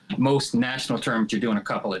most national tournaments you're doing a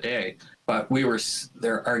couple a day. But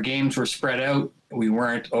our games were spread out. We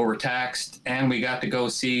weren't overtaxed, and we got to go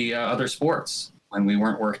see other sports when we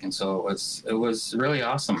weren't working. So it was really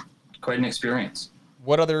awesome. Quite an experience.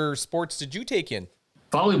 What other sports did you take in?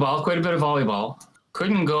 Volleyball, quite a bit of volleyball.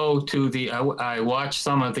 Couldn't go to I watched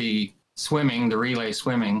some of the swimming, the relay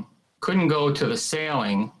swimming. Couldn't go to the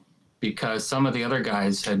sailing because some of the other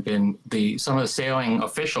guys had been, some of the sailing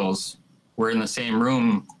officials were in the same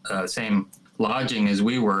room, same lodging as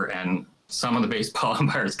we were, and some of the baseball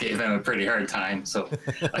umpires gave them a pretty hard time, so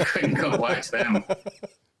I couldn't go watch them.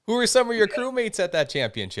 Who were some of your crewmates at that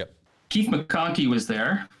championship? Keith McConkey was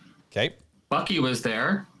there. Okay. Bucky was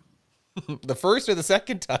there. The first or the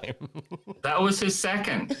second time? That was his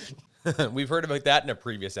second. We've heard about that in a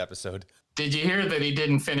previous episode. Did you hear that he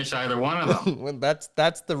didn't finish either one of them? Well,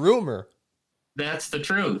 that's the rumor. That's the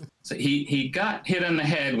truth. So he got hit on the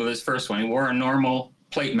head with his first one. He wore a normal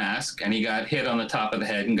plate mask, and he got hit on the top of the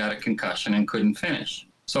head and got a concussion and couldn't finish.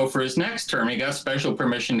 So for his next term, he got special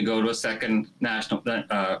permission to go to a second national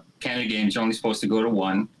Canada Games. You're only supposed to go to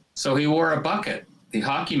one. So he wore a bucket the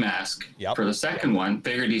hockey mask Yep. for the second one.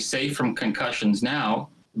 Figured he's safe from concussions now.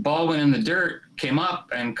 The ball went in the dirt, came up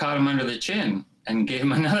and caught him under the chin and gave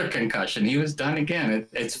him another concussion. He was done again.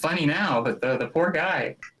 It's funny now, but the poor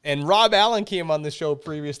guy. And Rob Allen came on the show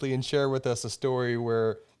previously and shared with us a story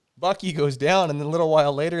where Bucky goes down, and then a little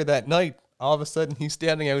while later that night, all of a sudden he's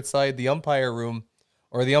standing outside the umpire room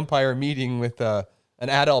or the umpire meeting with an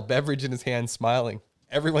adult beverage in his hand, smiling.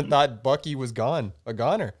 Everyone thought Bucky was gone, a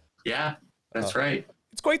goner. Yeah, that's right.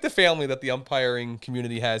 It's quite the family that the umpiring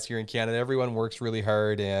community has here in Canada. Everyone works really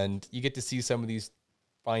hard, and you get to see some of these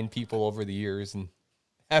fine people over the years and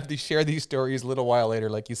have to share these stories a little while later.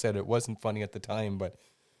 Like you said, it wasn't funny at the time, but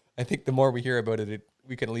I think the more we hear about it,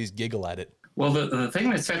 we can at least giggle at it. Well, the thing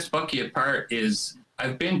that sets Bucky apart is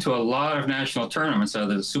I've been to a lot of national tournaments,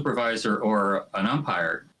 either the supervisor or an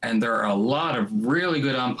umpire, and there are a lot of really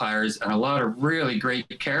good umpires and a lot of really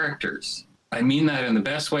great characters. I mean that in the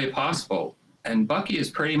best way possible. And Bucky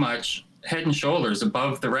is pretty much head and shoulders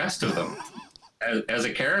above the rest of them as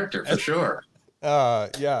a character, for sure.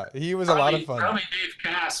 Yeah, he was a lot of fun. Probably Dave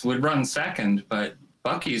Cass would run second, but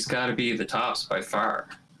Bucky's got to be the tops by far.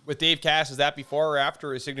 With Dave Cass, is that before or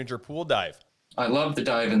after his signature pool dive? I love the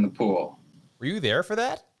dive in the pool. Were you there for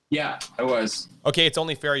that? Yeah, I was. Okay, it's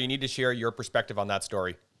only fair. You need to share your perspective on that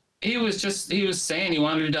story. He was saying he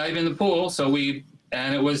wanted to dive in the pool,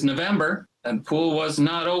 and it was November, and the pool was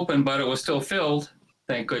not open, but it was still filled,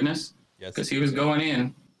 thank goodness, because he was going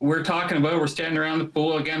in. We're standing around the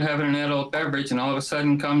pool, again, having an adult beverage, and all of a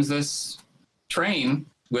sudden comes this train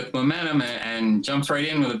with momentum and jumps right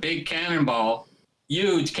in with a big cannonball,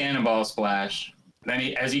 huge cannonball splash.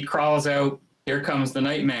 Then as he crawls out, here comes the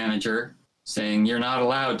night manager saying, "You're not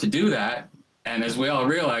allowed to do that." And as we all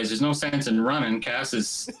realize, there's no sense in running. Cass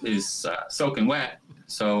is soaking wet.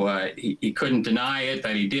 So he couldn't deny it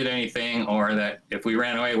that he did anything, or that if we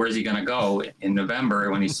ran away, where's he going to go in November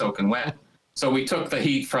when he's soaking wet? So we took the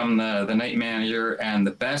heat from the night manager, and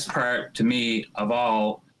the best part to me of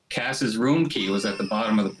all, Cass's room key was at the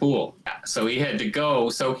bottom of the pool. So he had to go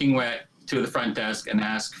soaking wet to the front desk and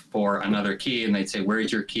ask for another key, and they'd say,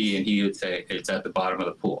 "Where's your key?" And he would say, "It's at the bottom of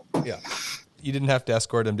the pool." Yeah. You didn't have to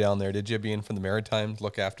escort him down there, did you, being from the Maritimes,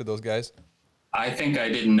 look after those guys? I think I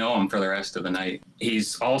didn't know him for the rest of the night.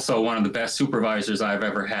 He's also one of the best supervisors I've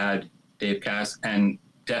ever had, Dave Cass, and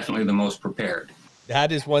definitely the most prepared.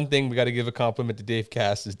 That is one thing we got to give a compliment to Dave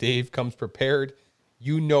Cass, is Dave comes prepared.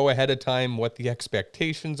 You know ahead of time what the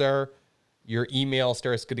expectations are. Your email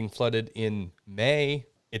starts getting flooded in May.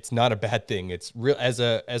 It's not a bad thing. It's real. As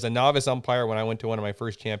a novice umpire, when I went to one of my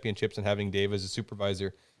first championships and having Dave as a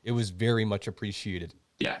supervisor, it was very much appreciated.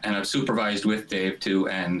 Yeah, and I've supervised with Dave too,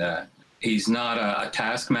 and he's not a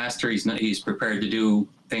taskmaster. He's prepared to do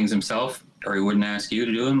things himself, or he wouldn't ask you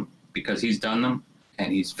to do them because he's done them.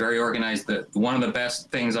 And he's very organized. One of the best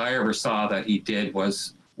things I ever saw that he did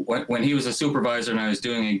was when he was a supervisor and I was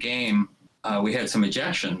doing a game, we had some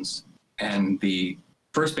ejections, and the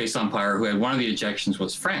first base umpire who had one of the ejections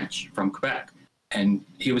was French from Quebec. And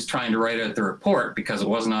he was trying to write out the report because it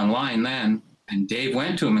wasn't online then. And Dave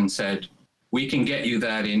went to him and said, "We can get you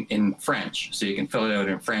that in French, so you can fill it out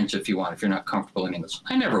in French if you want, if you're not comfortable in English."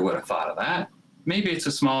 I never would have thought of that. Maybe it's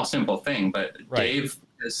a small, simple thing, but right. Dave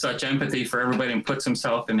has such empathy for everybody and puts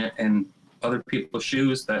himself in other people's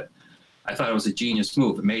shoes that I thought it was a genius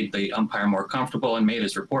move. It made the umpire more comfortable and made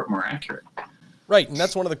his report more accurate. Right, and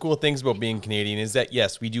that's one of the cool things about being Canadian is that,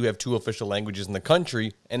 yes, we do have 2 official languages in the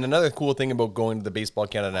country, and another cool thing about going to the Baseball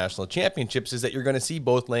Canada National Championships is that you're going to see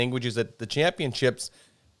both languages at the championships,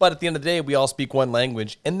 but at the end of the day, we all speak one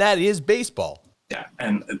language, and that is baseball. Yeah,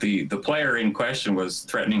 and the player in question was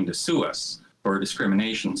threatening to sue us for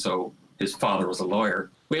discrimination, so his father was a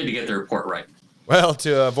lawyer. We had to get the report right. Well,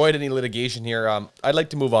 to avoid any litigation here, I'd like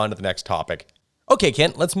to move on to the next topic. Okay,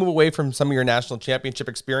 Kent, let's move away from some of your national championship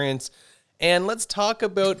experience, and let's talk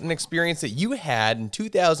about an experience that you had in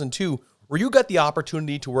 2002 where you got the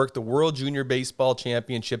opportunity to work the World Junior Baseball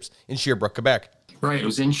Championships in Sherbrooke, Quebec. Right, it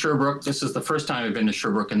was in Sherbrooke. This is the first time I've been to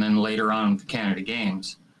Sherbrooke, and then later on the Canada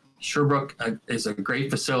Games. Sherbrooke is a great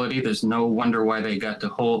facility. There's no wonder why they got to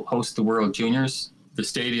host the World Juniors. The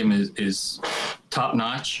stadium is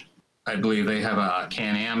top-notch. I believe they have a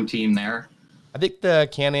Can-Am team there. I think the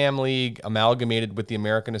Can-Am League amalgamated with the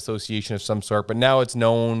American Association of some sort, but now it's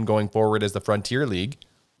known going forward as the Frontier League.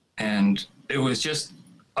 And it was just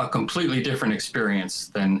a completely different experience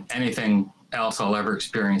than anything else I'll ever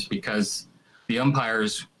experience because the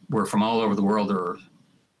umpires were from all over the world.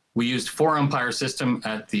 We used 4-umpire system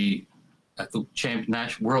at the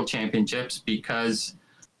World Championships because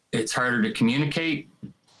it's harder to communicate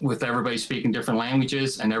with everybody speaking different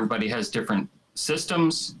languages, and everybody has different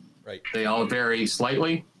systems. Right. They all vary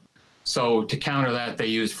slightly. So to counter that, they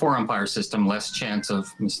use 4-umpire system, less chance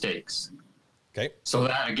of mistakes. Okay. So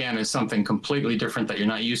that, again, is something completely different that you're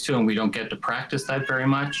not used to, and we don't get to practice that very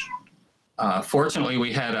much. Fortunately,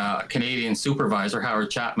 we had a Canadian supervisor, Howard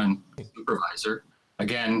Chapman, supervisor.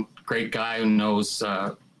 Again, great guy who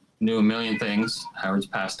knew a million things. Howard's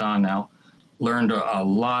passed on now. Learned a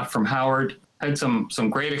lot from Howard. Had some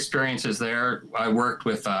great experiences there. I worked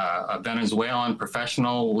with a Venezuelan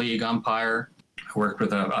professional league umpire. I worked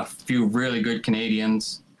with a few really good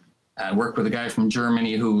Canadians. I worked with a guy from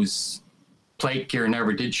Germany whose plate gear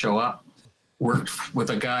never did show up. Worked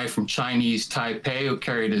with a guy from Chinese Taipei who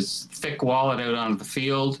carried his thick wallet out onto the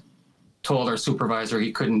field. Told our supervisor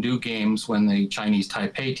he couldn't do games when the Chinese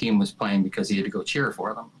Taipei team was playing because he had to go cheer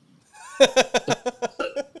for them.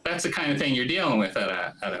 That's the kind of thing you're dealing with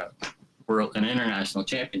at an international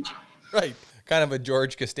championship. Right. Kind of a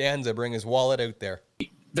George Costanza, bring his wallet out there.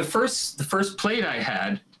 The first plate I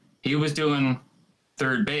had, he was doing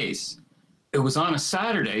third base. It was on a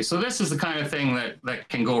Saturday. So this is the kind of thing that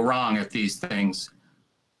can go wrong at these things.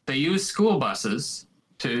 They use school buses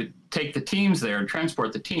to take the teams there and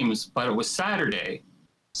transport the teams, but it was Saturday.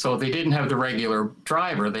 So they didn't have the regular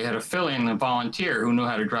driver. They had a fill-in, a volunteer who knew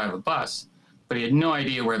how to drive a bus, but he had no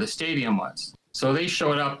idea where the stadium was. So they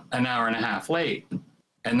showed up an hour and a half late.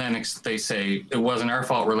 And then they say, it wasn't our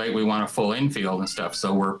fault, we're late, we want a full infield and stuff.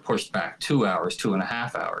 So we're pushed back 2 hours,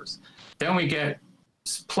 2.5 hours. Then we get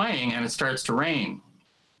playing and it starts to rain.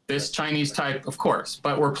 This Chinese type, of course,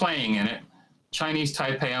 but we're playing in it. Chinese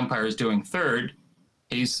Taipei umpire is doing third.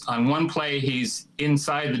 He's on one play, he's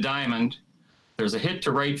inside the diamond. There's a hit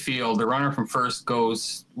to right field. The runner from first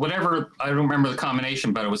goes, whatever, I don't remember the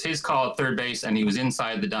combination, but it was his call at third base and he was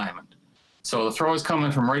inside the diamond. So the throw is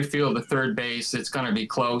coming from right field to third base. It's going to be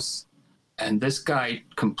close. And this guy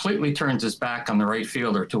completely turns his back on the right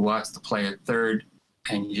fielder to watch the play at third.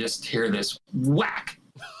 And you just hear this whack.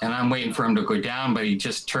 And I'm waiting for him to go down, but he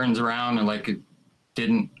just turns around and like it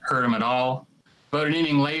didn't hurt him at all. About an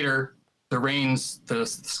inning later, the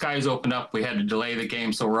skies opened up. We had to delay the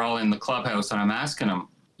game. So we're all in the clubhouse and I'm asking him,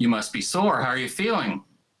 you must be sore. How are you feeling?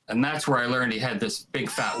 And that's where I learned he had this big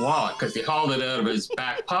fat wallet because he hauled it out of his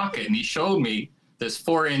back pocket and he showed me this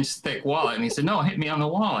 4-inch thick wallet. And he said, no, hit me on the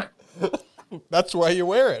wallet. That's why you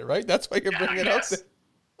wear it, right? That's why you bring it out there.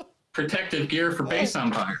 Protective gear for base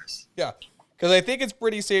umpires. Yeah. Because I think it's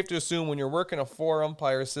pretty safe to assume when you're working a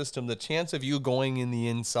 4-umpire system, the chance of you going in the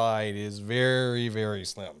inside is very, very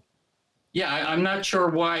slim. Yeah, I'm not sure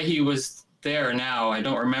why he was there now. I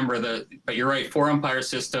don't remember but you're right, 4-umpire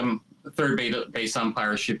system. The third base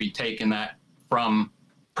umpire should be taking that from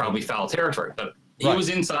probably foul territory. But he was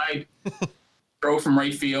inside, throw from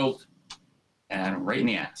right field, and right in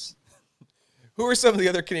the ass. Who are some of the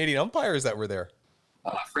other Canadian umpires that were there?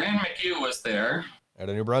 Fran McHugh was there. Out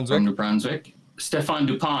of New Brunswick? From New Brunswick. Stefan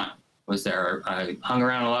Dupont was there. I hung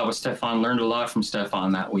around a lot with Stefan, learned a lot from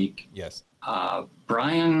Stefan that week. Yes.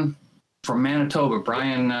 Brian from Manitoba,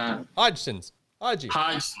 Hodgson.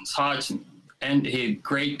 And he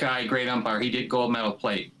great guy, great umpire. He did gold medal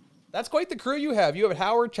plate. That's quite the crew you have. You have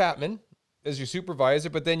Howard Chapman as your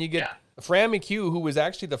supervisor, but then you get Fran McHugh, who was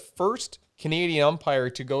actually the first Canadian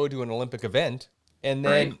umpire to go to an Olympic event. And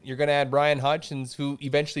then you're going to add Brian Hodgson, who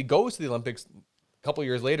eventually goes to the Olympics a couple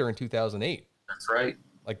years later in 2008. That's right.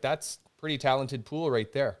 Like, that's pretty talented pool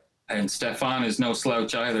right there. And Stefan is no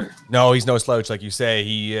slouch either. No, he's no slouch. Like you say,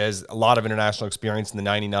 he has a lot of international experience in the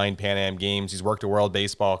 99 Pan Am Games. He's worked a World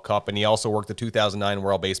Baseball Cup, and he also worked the 2009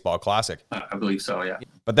 World Baseball Classic. I believe so, yeah.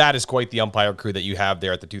 But that is quite the umpire crew that you have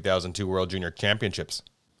there at the 2002 World Junior Championships.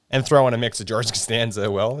 And throw in a mix of George Costanza,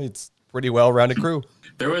 well, it's pretty well-rounded crew.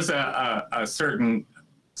 There was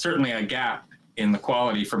certainly a gap in the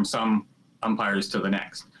quality from some umpires to the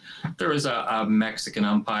next. There was a Mexican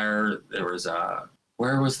umpire. There was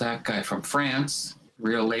where was that guy from France?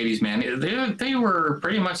 Real ladies' man. They were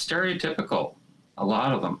pretty much stereotypical. A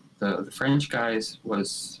lot of them. The French guys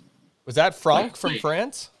was that Franck from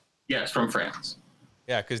France? Yes, from France.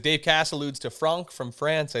 Yeah, because Dave Cass alludes to Franck from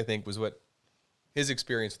France, I think, was what his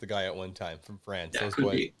experience with the guy at one time from France. Yeah,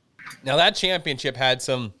 could be. Now, that championship had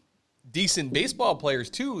some decent baseball players,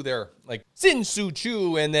 too. There, like Sin Soo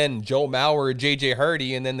Choo, and then Joe Mauer, J.J.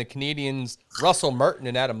 Hardy, and then the Canadians, Russell Martin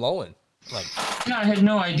and Adam Lowen. Yeah, I had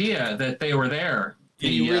no idea that they were there.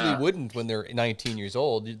 You really wouldn't when they're 19 years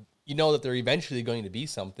old. You know that they're eventually going to be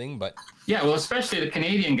something, but... Yeah, well, especially the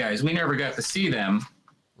Canadian guys. We never got to see them.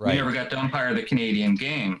 Right. We never got to umpire the Canadian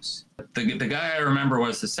games. The guy I remember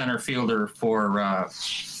was the center fielder for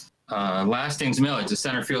Lastings Millage, the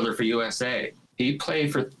center fielder for USA. He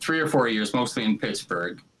played for 3 or 4 years, mostly in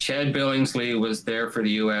Pittsburgh. Chad Billingsley was there for the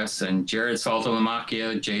U.S., and Jared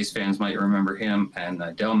Saltalamacchia, Jays fans might remember him, and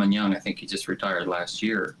Delman Young, I think he just retired last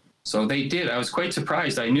year. So they did. I was quite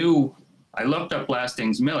surprised. I looked up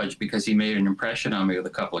Lastings Milledge because he made an impression on me with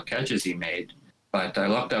a couple of catches he made. But I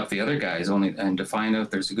looked up the other guys and to find out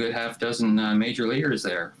there's a good half dozen major leaguers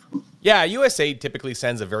there. Yeah, USA typically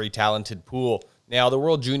sends a very talented pool. Now, the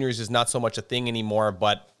World Juniors is not so much a thing anymore,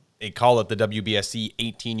 but they call it the WBSC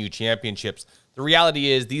 18U Championships. The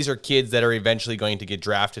reality is these are kids that are eventually going to get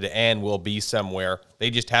drafted and will be somewhere.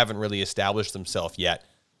 They just haven't really established themselves yet.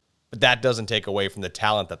 But that doesn't take away from the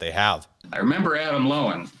talent that they have. I remember Adam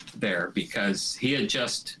Lowen there because he had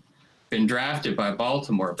just been drafted by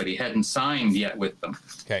Baltimore, but he hadn't signed yet with them.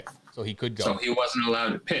 Okay, so he could go. So he wasn't allowed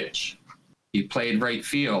to pitch. He played right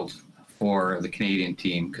field for the Canadian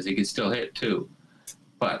team because he could still hit too.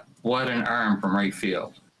 But what an arm from right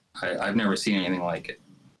field. I've never seen anything like it.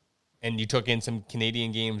 And you took in some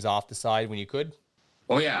Canadian games off the side when you could?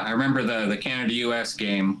 Oh, yeah. I remember the Canada-US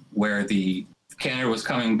game where the Canada was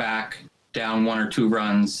coming back down 1 or 2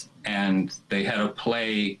 runs, and they had a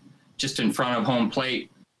play just in front of home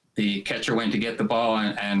plate. The catcher went to get the ball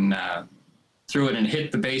and threw it and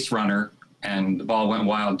hit the base runner, and the ball went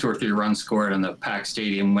wild. 2 or 3 runs scored, and the PAC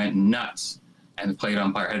Stadium went nuts. And the plate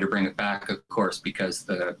umpire had to bring it back, of course, because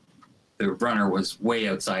the runner was way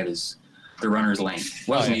outside the runner's lane. It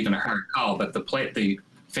wasn't even a hard call, but the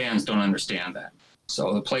fans don't understand that.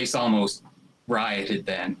 So the place almost rioted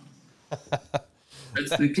then.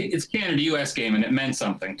 It's Canada-US game, and it meant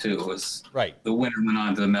something, too. It was right. The winner went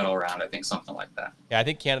on to the medal round, I think, something like that. Yeah, I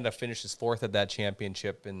think Canada finishes 4th at that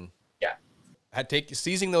championship, and yeah,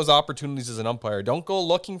 seizing those opportunities as an umpire. Don't go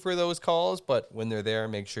looking for those calls, but when they're there,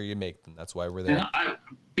 make sure you make them. That's why we're there.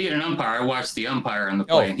 Being an umpire, I watched the umpire in the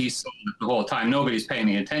play, and he sold it the whole time. Nobody's paying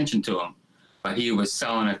any attention to him, but he was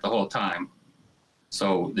selling it the whole time.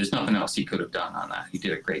 So there's nothing else he could have done on that. He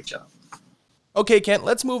did a great job. Okay, Kent,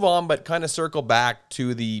 let's move on, but kind of circle back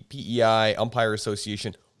to the PEI Umpire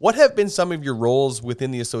Association. What have been some of your roles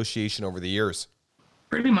within the association over the years?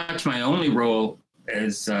 Pretty much my only role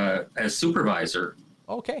as supervisor.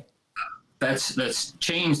 Okay. That's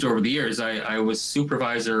changed over the years. I was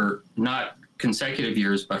supervisor, not consecutive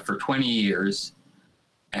years, but for 20 years.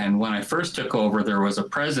 And when I first took over, there was a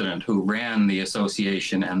president who ran the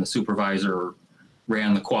association, and the supervisor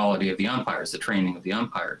ran the quality of the umpires, the training of the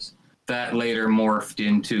umpires. That later morphed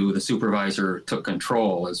into the supervisor took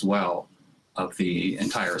control as well of the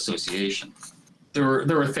entire association. There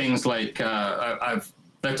were things like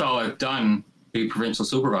that's all I've done, be provincial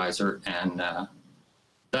supervisor, and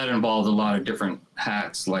that involved a lot of different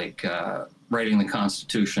hats, like writing the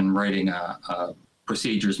Constitution, writing a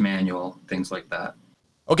procedures manual, things like that.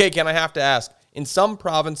 Okay, Ken, I have to ask. In some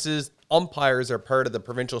provinces, umpires are part of the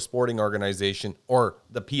Provincial Sporting Organization, or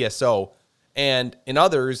the PSO, and in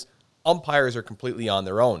others, umpires are completely on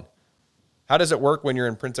their own. How does it work when you're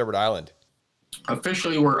in Prince Edward Island?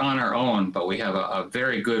 Officially, we're on our own, but we have a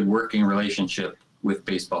very good working relationship with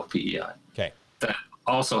Baseball PEI. Okay. That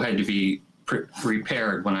also had to be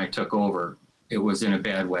repaired when I took over. It was in a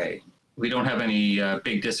bad way. We don't have any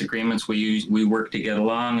big disagreements. We work to get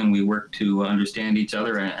along, and we work to understand each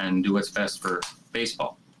other and do what's best for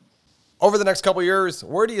baseball. Over the next couple of years,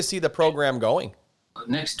 where do you see the program going?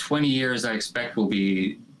 The next 20 years, I expect, will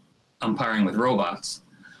be umpiring with robots.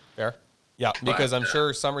 Fair. Yeah, because I'm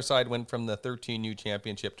sure Summerside went from the 13U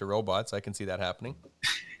championship to robots. I can see that happening.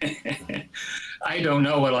 I don't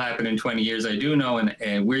know what will happen in 20 years. I do know,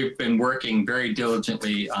 and we've been working very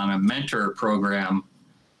diligently on a mentor program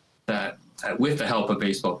that, with the help of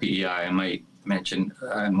Baseball PEI, I might mention,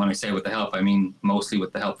 and when I say with the help, I mean mostly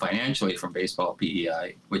with the help financially from Baseball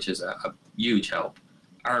PEI, which is a huge help.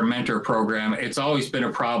 Our mentor program, it's always been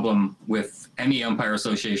a problem with any umpire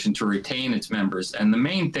association to retain its members. And the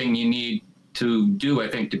main thing you need to do, I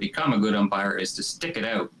think, to become a good umpire is to stick it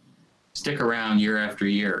out, stick around year after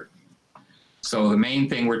year. So the main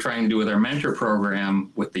thing we're trying to do with our mentor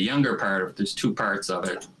program, with the younger part of it, there's 2 parts of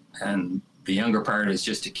it. And the younger part is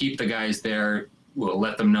just to keep the guys there. We'll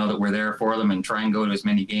let them know that we're there for them and try and go to as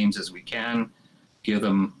many games as we can, give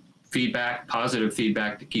them feedback, positive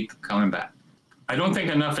feedback to keep them coming back. I don't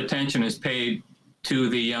think enough attention is paid to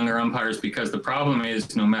the younger umpires because the problem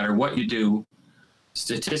is no matter what you do,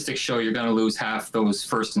 statistics show you're going to lose half those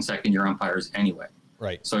first and second year umpires anyway.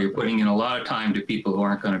 Right. So you're putting in a lot of time to people who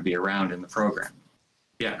aren't going to be around in the program.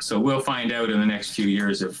 Yeah, so we'll find out in the next few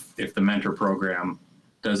years if the mentor program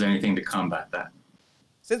does anything to combat that.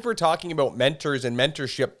 Since we're talking about mentors and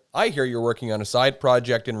mentorship, I hear you're working on a side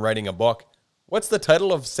project and writing a book. What's the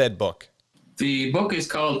title of said book? The book is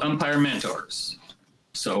called Umpire Mentors.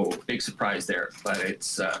 So big surprise there, but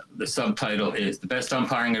it's the subtitle is The Best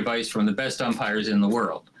Umpiring Advice from the Best Umpires in the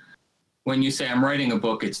World. When you say I'm writing a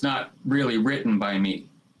book, it's not really written by me.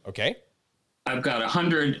 Okay. I've got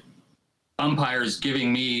 100 umpires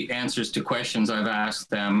giving me answers to questions I've asked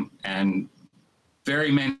them, and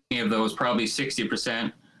very many of those, probably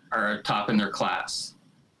 60%, are top in their class.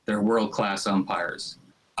 They're world-class umpires.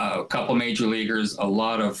 A couple major leaguers, a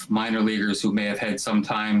lot of minor leaguers who may have had some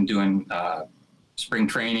time doing spring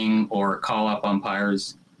training or call-up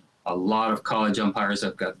umpires, a lot of college umpires.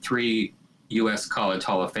 I've got 3 U.S. College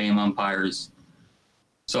Hall of Fame umpires.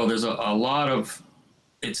 So there's a lot of,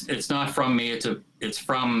 it's not from me, it's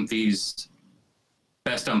from these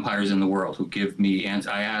best umpires in the world who give me, and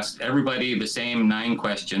I asked everybody the same 9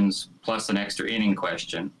 questions plus an extra inning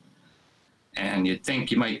question. And you'd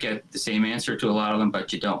think you might get the same answer to a lot of them,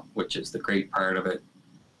 but you don't, which is the great part of it.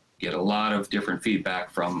 You get a lot of different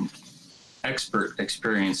feedback from expert,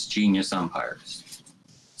 experienced, genius umpires.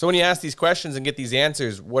 So when you ask these questions and get these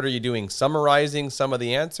answers, what are you doing? Summarizing some of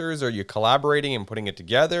the answers? Are you collaborating and putting it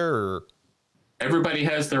together? Or everybody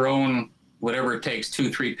has their own, whatever it takes,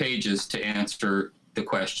 2-3 pages to answer the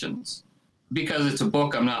questions. Because it's a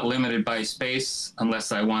book, I'm not limited by space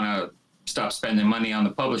unless I want to stop spending money on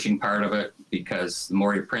the publishing part of it, because the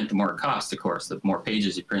more you print, the more it costs, of course. The more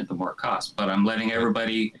pages you print, the more it costs. But I'm letting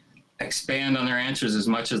everybody expand on their answers as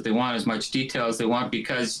much as they want, as much detail as they want,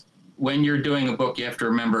 because when you're doing a book, you have to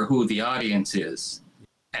remember who the audience is.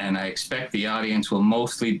 And I expect the audience will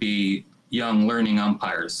mostly be young learning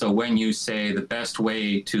umpires. So when you say the best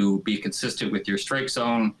way to be consistent with your strike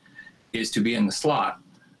zone is to be in the slot,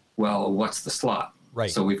 well, what's the slot? Right.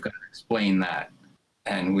 So we've got to explain that.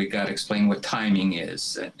 And we got to explain what timing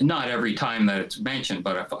is. Not every time that it's mentioned,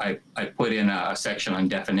 but if I put in a section on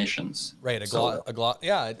definitions. right,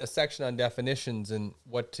 a section on definitions and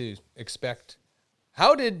what to expect.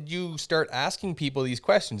 How did you start asking people these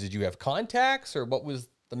questions? Did you have contacts, or what was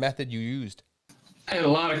the method you used? I had a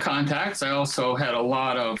lot of contacts. I also had a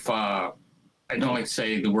lot of, I don't like to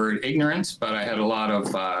say the word ignorance, but I had a lot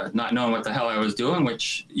of not knowing what the hell I was doing,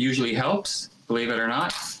 which usually helps, believe it or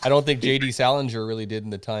not. I don't think J.D. Salinger really did in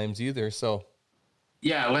the Times either, so.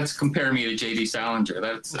 Yeah, let's compare me to J.D. Salinger.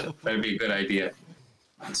 That'd be a good idea.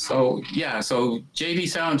 So J.D.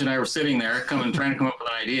 Salinger and I were sitting there trying to come up with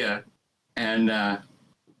an idea. And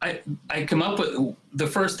I come up with, the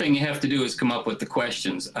first thing you have to do is come up with the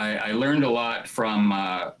questions. I learned a lot from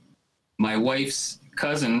my wife's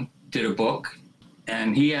cousin did a book,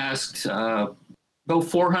 and he asked about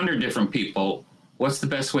 400 different people, what's the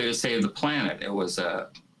best way to save the planet? It was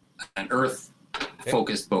an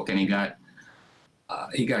Earth-focused book, and he got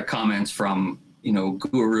comments from,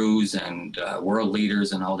 gurus and world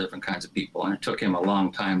leaders and all different kinds of people, and it took him a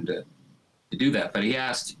long time to do that. But he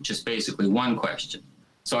asked just basically one question.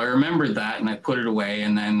 So I remembered that, and I put it away,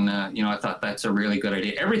 and then, I thought that's a really good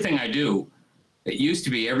idea. Everything I do, it used to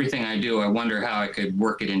be everything I do, I wonder how I could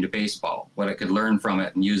work it into baseball, what I could learn from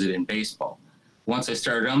it and use it in baseball. Once I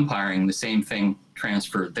started umpiring, the same thing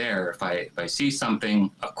transferred there. If I see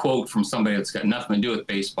something, a quote from somebody that's got nothing to do with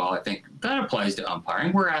baseball, I think that applies to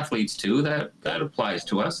umpiring. We're athletes too. That applies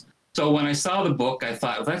to us. So when I saw the book, I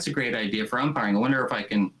thought, well, that's a great idea for umpiring. I wonder if I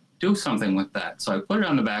can do something with that. So I put it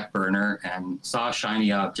on the back burner and saw a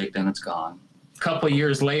shiny object, and it's gone. A couple of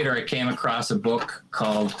years later, I came across a book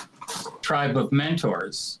called Tribe of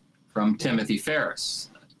Mentors from Timothy Ferriss.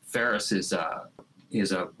 Ferriss is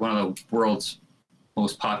one of the world's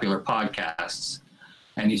most popular podcasts,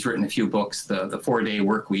 and he's written a few books, the 4-Day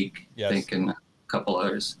Work Week, yes. I think, and a couple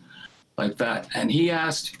others like that. And he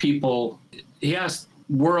asked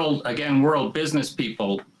world business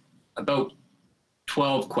people about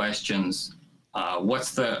 12 questions.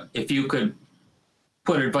 If you could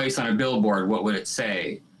put advice on a billboard, what would it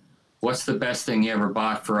say? What's the best thing you ever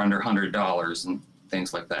bought for under $100 and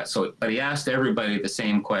things like that? But he asked everybody the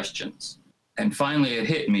same questions. And finally it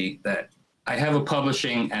hit me that I have a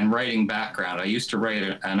publishing and writing background. I used to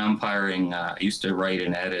write I used to write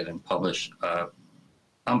and edit and publish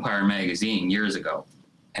Umpire magazine years ago.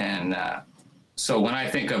 And so when I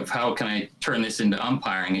think of how can I turn this into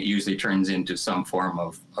umpiring, it usually turns into some form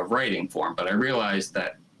of writing form. But I realized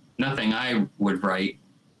that nothing I would write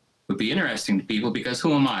would be interesting to people, because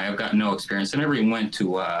who am I? I've got no experience. I never even went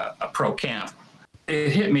to a pro camp. It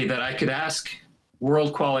hit me that I could ask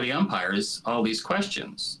world quality umpires all these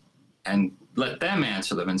questions and let them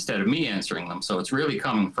answer them instead of me answering them. So it's really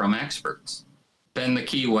coming from experts. Then the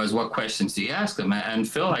key was, what questions do you ask them? And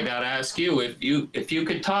Phil, I got to ask you, if you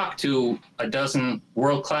could talk to a dozen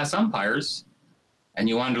world-class umpires and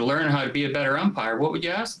you wanted to learn how to be a better umpire, what would you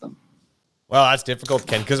ask them? Well, that's difficult,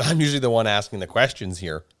 Ken, because I'm usually the one asking the questions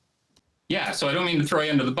here. Yeah, so I don't mean to throw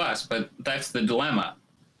you under the bus, but that's the dilemma.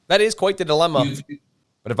 That is quite the dilemma.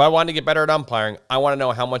 But if I want to get better at umpiring, I want to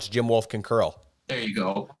know how much Jim Wolf can curl. There you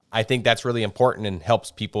go. I think that's really important and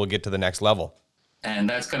helps people get to the next level. And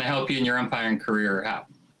that's going to help you in your umpiring career. How?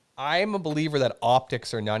 I'm a believer that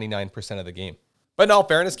optics are 99% of the game. But in all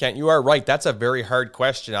fairness, Kent, you are right. That's a very hard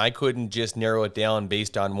question. I couldn't just narrow it down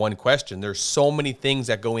based on one question. There's so many things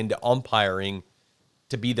that go into umpiring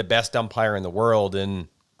to be the best umpire in the world, and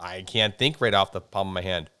I can't think right off the palm of my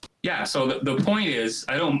hand. Yeah, so the point is,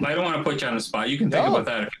 I don't want to put you on the spot. You can think about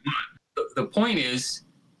that if you want. The point is,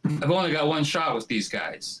 I've only got one shot with these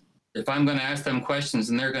guys. If I'm going to ask them questions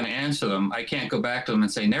and they're going to answer them, I can't go back to them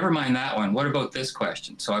and say, never mind that one. What about this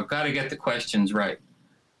question? So I've got to get the questions right.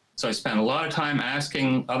 So I spent a lot of time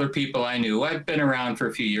asking other people I knew. I've been around for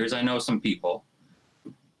a few years. I know some people.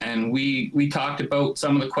 And we talked about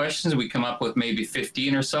some of the questions. We come up with maybe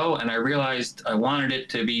 15 or so. And I realized I wanted it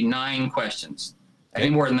to be 9 questions. Any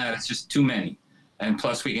more than that, it's just too many. And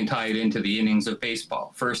plus, we can tie it into the innings of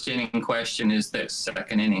baseball. First inning question is this.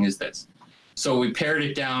 Second inning is this. So we pared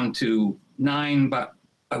it down to 9, but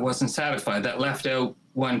I wasn't satisfied. That left out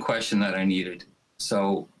one question that I needed.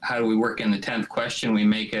 So how do we work in the 10th question? We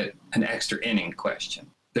make it an extra inning question.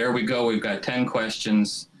 There we go. We've got 10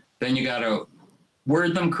 questions. Then you got to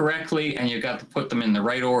word them correctly, and you got to put them in the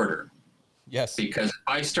right order. Yes. Because if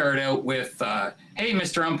I start out with, hey,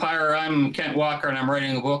 Mr. Umpire, I'm Kent Walker, and I'm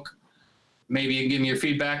writing a book. Maybe you can give me your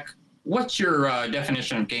feedback. What's your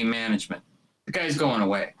definition of game management? The guy's going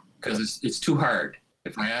away because it's too hard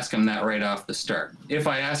if I ask him that right off the start. If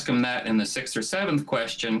I ask him that in the 6th or 7th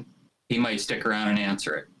question, he might stick around and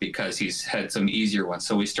answer it because he's had some easier ones.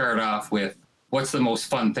 So we start off with, what's the most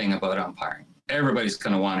fun thing about umpiring? Everybody's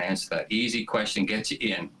going to want to answer that. Easy question gets you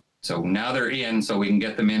in. So now they're in, so we can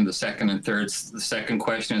get them in the 2nd and 3rd. The second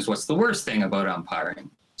question is, what's the worst thing about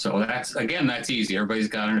umpiring? So that's easy. Everybody's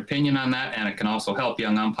got an opinion on that, and it can also help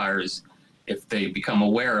young umpires if they become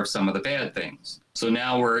aware of some of the bad things. So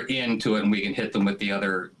now we're into it, and we can hit them with the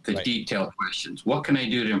right. detailed questions. What can I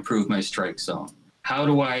do to improve my strike zone? How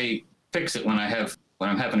do I fix it when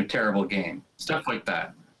I'm having a terrible game? Stuff like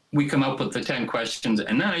that. We come up with the 10 questions,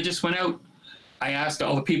 and then I just went out. I asked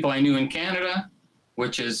all the people I knew in Canada,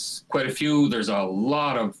 which is quite a few. There's a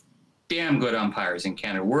lot of damn good umpires in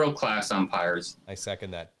Canada, world-class umpires. I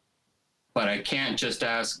second that. But I can't just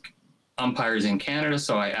ask umpires in Canada,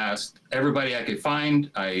 so I asked everybody I could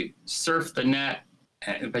find. I surfed the net,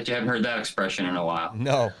 but you haven't heard that expression in a while.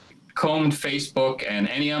 No. Combed Facebook, and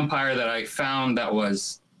any umpire that I found that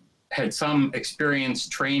had some experience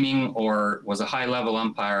training or was a high-level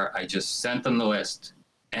umpire, I just sent them the list.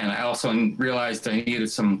 And I also realized I needed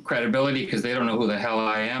some credibility because they don't know who the hell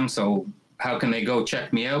I am. So how can they go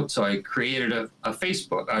check me out? So I created a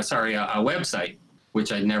website,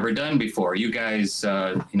 which I'd never done before. You guys,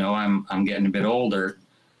 I'm getting a bit older.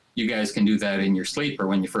 You guys can do that in your sleep or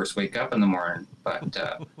when you first wake up in the morning.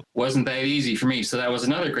 But wasn't that easy for me. So that was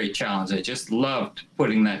another great challenge. I just loved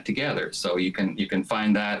putting that together. So you can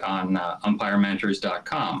find that on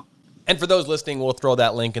umpirementors.com. And for those listening, we'll throw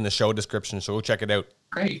that link in the show description, so go check it out.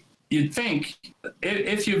 Great. You'd think,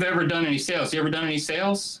 if you've ever done any sales, you ever done any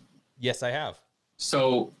sales? Yes, I have.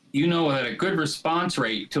 So you know that a good response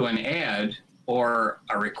rate to an ad or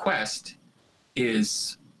a request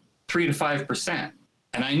is 3 to 5%.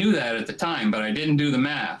 And I knew that at the time, but I didn't do the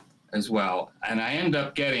math as well. And I end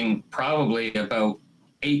up getting probably about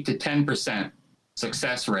 8 to 10%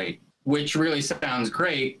 success rate, which really sounds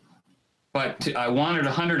great. But I wanted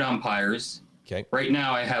 100 umpires. Okay. Right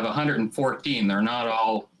now I have 114. They're not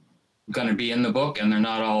all going to be in the book, and they're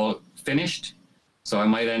not all finished. So I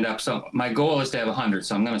might end up my goal is to have 100,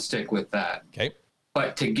 so I'm going to stick with that. Okay.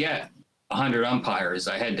 But to get 100 umpires,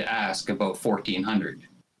 I had to ask about 1,400.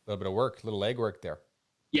 A little bit of work, a little legwork there.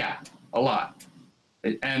 Yeah, a lot.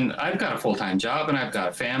 And I've got a full-time job, and I've got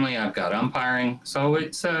a family. I've got umpiring. So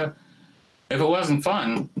it's if it wasn't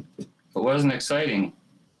fun, if it wasn't exciting,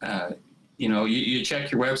 you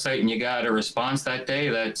check your website and you got a response that day.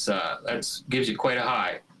 That's gives you quite a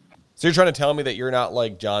high. So you're trying to tell me that you're not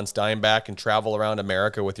like John Steinbeck and travel around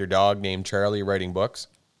America with your dog named Charlie writing books?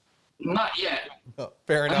 Not yet. Oh,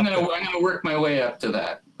 fair enough. I'm gonna work my way up to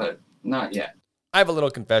that, but not yet. I have a little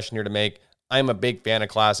confession here to make. I'm a big fan of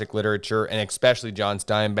classic literature, and especially John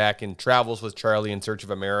Steinbeck, and Travels with Charlie in Search of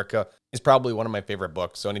America is probably one of my favorite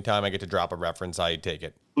books. So anytime I get to drop a reference, I take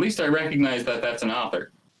it. At least I recognize that that's an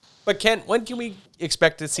author. But Ken, when can we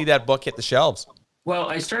expect to see that book hit the shelves? Well,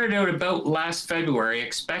 I started out about last February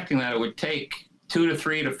expecting that it would take 2 to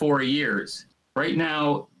 3 to 4 years. Right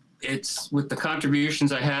now, it's with the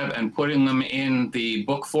contributions I have and putting them in the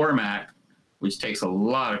book format, which takes a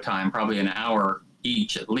lot of time, probably an hour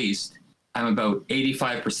each at least. I'm about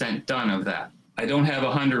 85% done of that. I don't have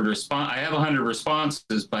 100 I have 100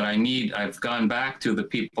 responses, but I've gone back to the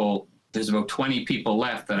people. There's about 20 people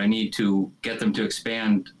left that I need to get them to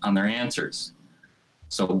expand on their answers.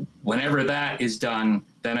 So whenever that is done,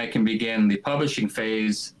 then I can begin the publishing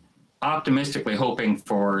phase, optimistically hoping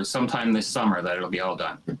for sometime this summer that it'll be all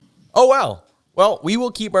done. Oh, wow. Well, we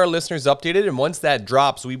will keep our listeners updated, and once that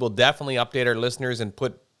drops, we will definitely update our listeners and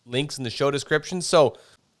put links in the show description. So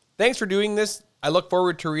thanks for doing this. I look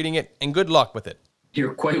forward to reading it, and good luck with it.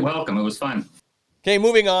 You're quite welcome. It was fun. Okay,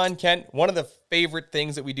 moving on, Kent. One of the favorite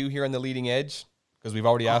things that we do here on The Leading Edge, because we've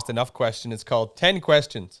already asked enough questions, it's called 10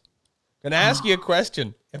 Questions. I'm going to ask you a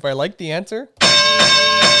question. If I like the answer,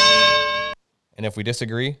 and if we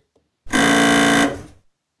disagree,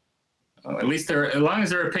 At least as long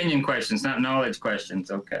as they're opinion questions, not knowledge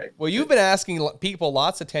questions. Okay. Well, you've been asking people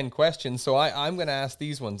lots of 10 questions, so I'm going to ask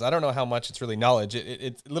these ones. I don't know how much it's really knowledge.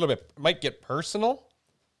 It's a little bit, it might get personal,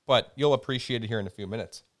 but you'll appreciate it here in a few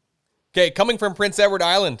minutes. Okay, coming from Prince Edward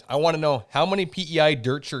Island, I want to know, how many PEI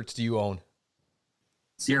dirt shirts do you own?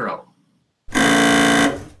 0.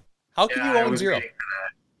 How can you own 0?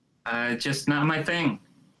 Just not my thing.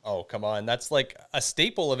 Oh, come on. That's like a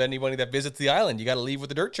staple of anybody that visits the island. You got to leave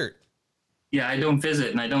with a dirt shirt. Yeah, I don't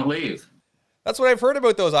visit and I don't leave. That's what I've heard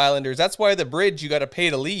about those islanders. That's why the bridge, you got to pay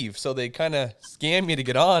to leave. So they kind of scam you to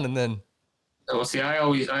get on, and then... Well, see, I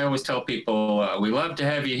always tell people, we love to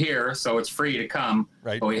have you here, so it's free to come.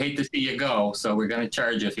 Right. But we hate to see you go, so we're going to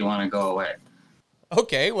charge you if you want to go away.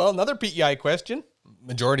 Okay, well, another PEI question.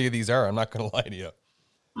 Majority of these are. I'm not going to lie to you.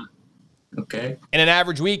 Okay. In an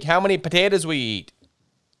average week, how many potatoes we eat?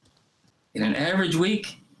 In an average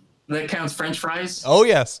week, that counts French fries. Oh,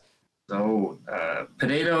 yes. So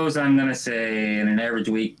potatoes, I'm going to say in an average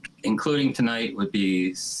week, including tonight, would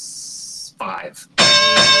be 5.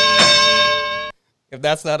 If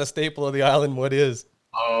that's not a staple of the island, what is?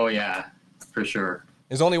 Oh, yeah, for sure.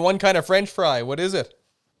 There's only one kind of French fry. What is it?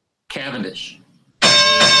 Cavendish.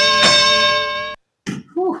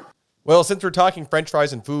 Well, since we're talking French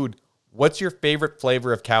fries and food, what's your favorite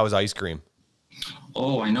flavor of Cow's ice cream?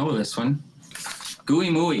 Oh, I know this one. Gooey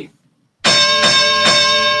Mooey.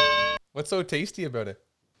 What's so tasty about it?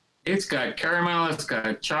 It's got caramel, it's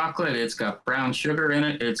got chocolate, it's got brown sugar in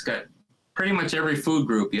it. It's got pretty much every food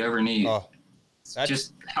group you ever need. Oh, it's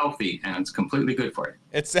just healthy, and it's completely good for you.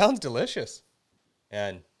 It sounds delicious.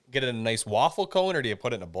 And get it in a nice waffle cone, or do you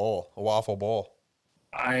put it in a bowl, a waffle bowl?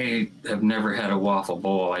 I have never had a waffle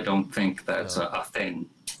bowl. I don't think that's a thing.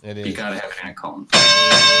 It is. You gotta have it in a cone.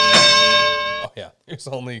 Oh yeah, there's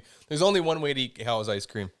only one way to eat Cow's ice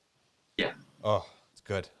cream. Yeah. Oh, it's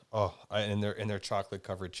good. Oh, and their chocolate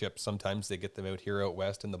covered chips. Sometimes they get them out here out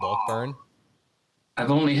west in the bulk barn.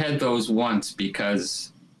 I've only had those once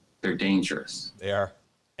because they're dangerous. They are.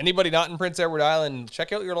 Anybody not in Prince Edward Island,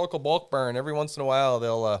 check out your local bulk barn. Every once in a while,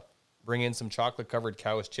 they'll bring in some chocolate covered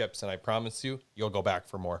Cow's chips, and I promise you, you'll go back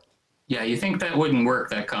for more. Yeah, you think that wouldn't work,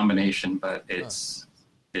 that combination, but it's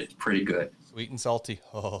pretty good. Sweet and salty.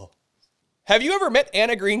 Oh. Have you ever met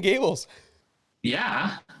Anna Green Gables?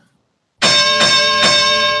 Yeah.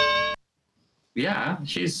 Yeah,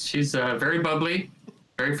 she's very bubbly,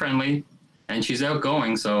 very friendly, and she's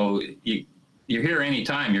outgoing. So you're here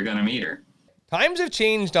anytime you're going to meet her. Times have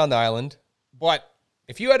changed on the island, but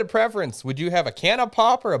if you had a preference, would you have a can of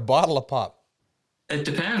pop or a bottle of pop? It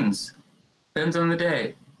depends. Depends on the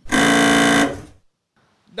day.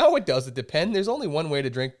 No, it doesn't depend. There's only one way to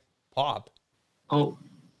drink pop. Oh,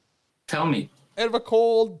 tell me. Out of a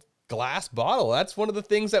cold glass bottle. That's one of the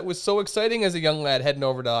things that was so exciting as a young lad heading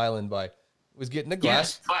over to Island by. Was getting a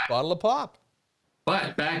glass bottle of pop.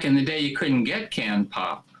 But back in the day, you couldn't get canned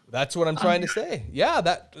pop. That's what I'm trying to say. Yeah,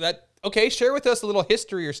 that. Okay, share with us a little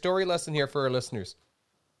history or story lesson here for our listeners.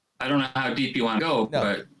 I don't know how deep you want to go,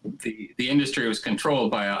 but the industry was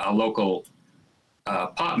controlled by a local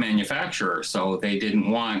pop manufacturer, so they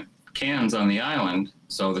didn't want cans on the island.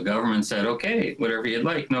 So the government said, okay, whatever you'd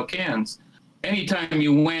like, no cans. Anytime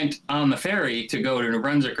you went on the ferry to go to New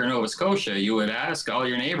Brunswick or Nova Scotia, you would ask all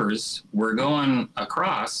your neighbors, we're going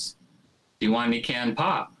across, do you want any canned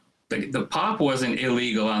pop? The pop wasn't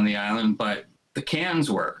illegal on the island, but the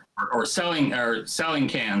cans were, or selling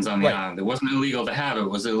cans on the island. It wasn't illegal to have it, it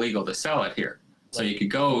was illegal to sell it here. So you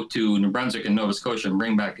could go to New Brunswick and Nova Scotia and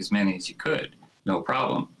bring back as many as you could, no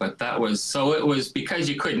problem. But it was because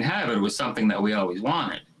you couldn't have it, it was something that we always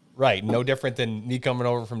wanted. Right, no different than me coming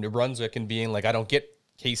over from New Brunswick and being like, I don't get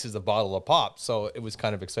cases of bottle of pop. So it was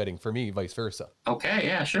kind of exciting for me, vice versa. Okay,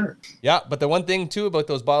 yeah, sure. Yeah, but the one thing too about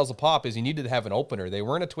those bottles of pop is you needed to have an opener. They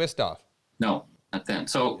weren't a twist off. No, not then.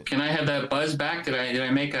 So can I have that buzz back? Did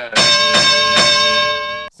I make a...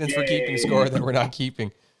 Since we're keeping score that we're not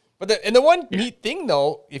keeping. But the one neat thing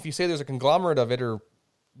though, if you say there's a conglomerate of it or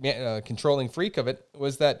controlling freak of it,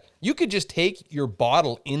 was that you could just take your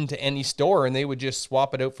bottle into any store and they would just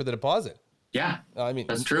swap it out for the deposit. Yeah, I mean,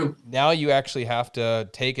 that's true. Now you actually have to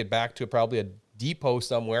take it back to probably a depot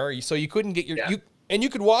somewhere. So you couldn't get and you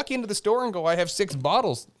could walk into the store and go, I have 6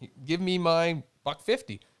 bottles. Give me my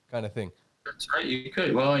 $1.50 kind of thing. That's right. You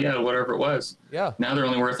could. Well, yeah, whatever it was. Yeah. Now they're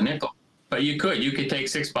only worth a nickel. But you could take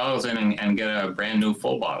 6 bottles in and get a brand new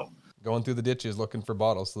full bottle. Going through the ditches looking for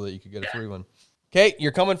bottles so that you could get a free one. Okay,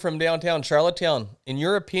 you're coming from downtown Charlottetown. In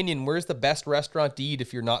your opinion, where's the best restaurant to eat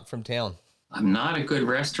if you're not from town? I'm not a good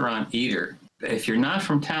restaurant eater. If you're not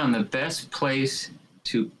from town, the best place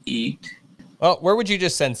to eat... Well, where would you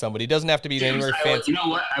just send somebody? It doesn't have to be anywhere fancy. You know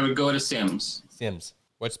what? I would go to Sims. Sims.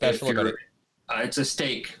 What's special about it? It's a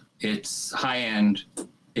steak. It's high-end.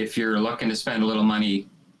 If you're looking to spend a little money,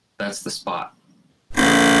 that's the spot.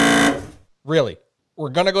 Really? We're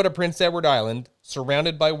going to go to Prince Edward Island,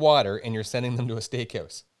 surrounded by water, and you're sending them to a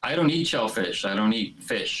steakhouse. I don't eat shellfish. I don't eat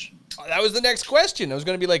fish. Oh, that was the next question. It was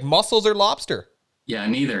going to be like mussels or lobster. Yeah,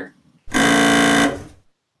 neither.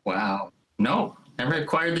 Wow. No, never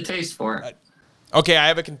acquired the taste for it. Okay, I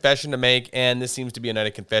have a confession to make, and this seems to be a night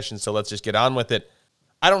of confessions, so let's just get on with it.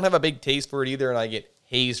 I don't have a big taste for it either, and I get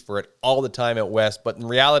hazed for it all the time out west, but in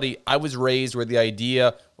reality, I was raised where the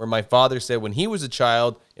idea where my father said when he was a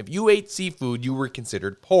child, if you ate seafood, you were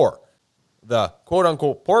considered poor. The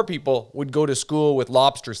quote-unquote poor people would go to school with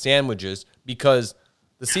lobster sandwiches because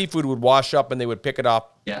the seafood would wash up and they would pick it off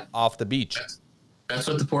the beach. That's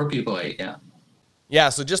what the poor people ate, yeah. Yeah,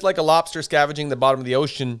 so just like a lobster scavenging the bottom of the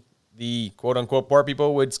ocean, the quote-unquote poor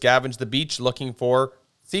people would scavenge the beach looking for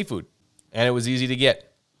seafood, and it was easy to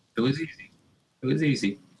get. It was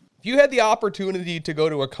easy. If you had the opportunity to go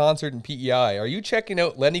to a concert in PEI, are you checking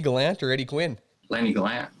out Lenny Gallant or Eddie Quinn? Lenny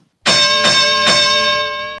Gallant.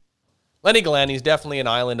 Lenny Gallant, he's definitely an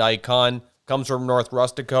island icon, comes from North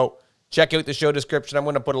Rustico. Check out the show description. I'm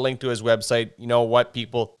going to put a link to his website. You know what,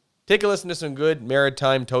 people? Take a listen to some good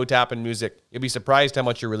maritime toe-tapping music. You'll be surprised how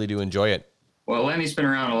much you really do enjoy it. Well, Lenny's been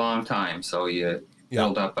around a long time, so you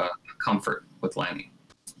build up a comfort with Lenny.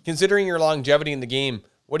 Considering your longevity in the game,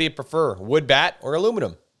 what do you prefer, wood bat or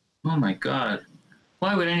aluminum? Oh, my God.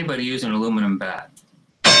 Why would anybody use an aluminum bat?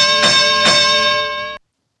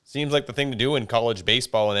 Seems like the thing to do in college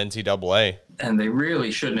baseball and NCAA. And they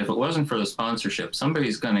really shouldn't. If it wasn't for the sponsorship,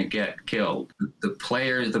 somebody's going to get killed.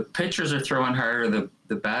 The pitchers are throwing harder.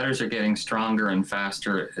 The batters are getting stronger and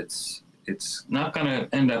faster. It's not going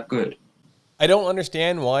to end up good. I don't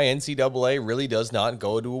understand why NCAA really does not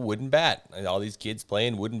go to a wooden bat. All these kids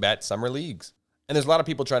playing wooden bat summer leagues. And there's a lot of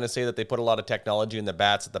people trying to say that they put a lot of technology in the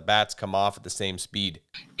bats, that the bats come off at the same speed.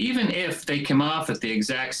 Even if they come off at the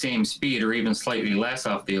exact same speed or even slightly less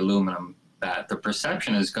off the aluminum bat, the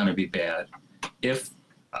perception is going to be bad. If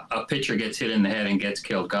a pitcher gets hit in the head and gets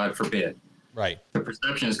killed, God forbid. Right. The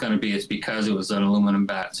perception is going to be it's because it was an aluminum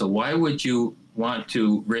bat. So why would you want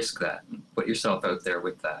to risk that? Put yourself out there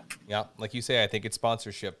with that. Yeah, like you say, I think it's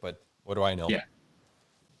sponsorship, but what do I know? Yeah.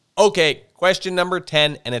 Okay, question number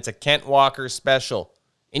 10, and it's a Kent Walker special.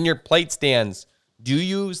 In your plate stands, do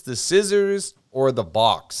you use the scissors or the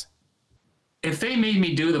box? If they made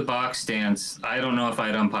me do the box stance, I don't know if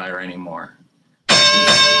I'd umpire anymore.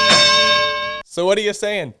 So what are you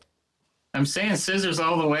saying? I'm saying scissors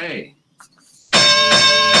all the way.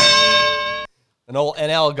 An old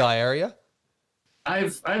NL guy, are you?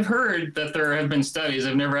 I've heard that there have been studies,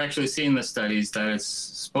 I've never actually seen the studies, that it's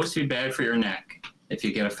supposed to be bad for your neck if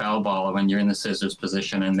you get a foul ball when you're in the scissors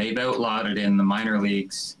position, and they've outlawed it in the minor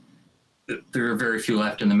leagues. There are very few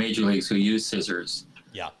left in the major leagues who use scissors.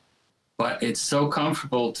 Yeah. But it's so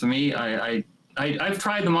comfortable to me. I've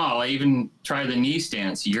tried them all. I even tried the knee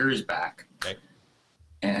stance years back. Okay.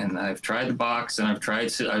 And I've tried the box, and I've tried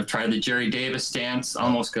the Jerry Davis stance.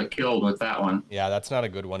 Almost got killed with that one. Yeah, that's not a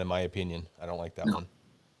good one in my opinion. I don't like that one.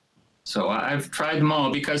 So I've tried them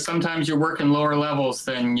all because sometimes you're working lower levels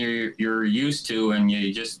than you're used to, and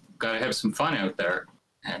you just got to have some fun out there.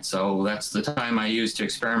 And so that's the time I use to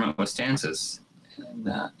experiment with stances.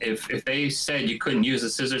 And if they said you couldn't use the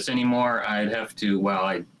scissors anymore, I'd have to. Well,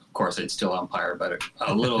 of course I'd still umpire, but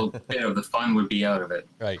a little bit of the fun would be out of it.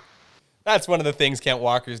 Right. That's one of the things Kent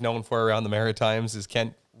Walker is known for around the Maritimes is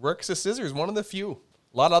Kent works the scissors, one of the few.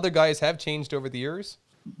 A lot of other guys have changed over the years.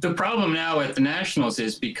 The problem now at the Nationals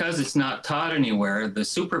is because it's not taught anywhere, the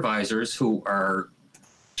supervisors who are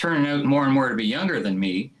turning out more and more to be younger than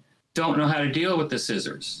me, don't know how to deal with the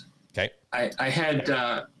scissors. Okay. I had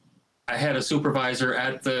a supervisor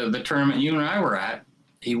at the tournament you and I were at.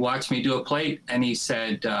 He watched me do a plate and he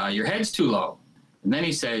said, your head's too low. And then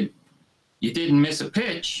he said, you didn't miss a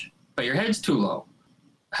pitch, but your head's too low.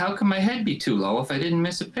 How can my head be too low if I didn't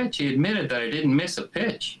miss a pitch? He admitted that I didn't miss a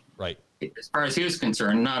pitch. Right. As far as he was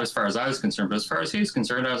concerned, not as far as I was concerned, but as far as he was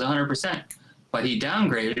concerned, I was 100%. But he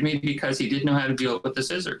downgraded me because he didn't know how to deal with the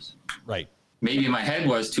scissors. Right. Maybe my head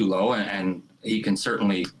was too low, and he can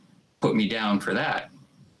certainly put me down for that.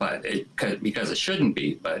 But because it shouldn't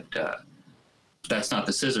be. But that's not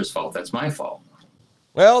the scissors' fault. That's my fault.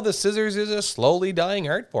 Well, the scissors is a slowly dying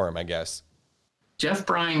art form, I guess. Jeff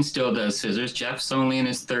Bryan still does scissors. Jeff's only in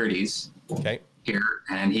his 30s. Okay. Here,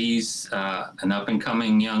 and he's an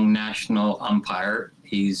up-and-coming young national umpire.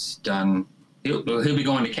 He'll be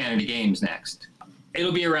going to Canada Games next.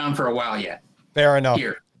 It'll be around for a while yet. Fair enough.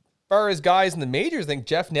 Here. As far as guys in the majors, I think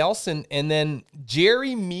Jeff Nelson and then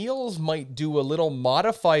Jerry Meals might do a little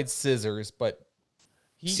modified scissors, but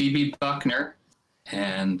CB Buckner,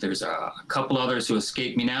 and there's a couple others who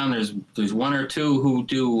escape me now. And there's one or two who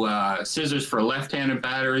do scissors for left-handed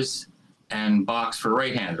batters and box for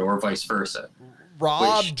right-handed, or vice versa.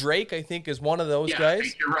 Rob Drake, I think, is one of those guys. I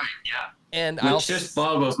think you're right. Yeah, and which just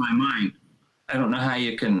boggles my mind. I don't know how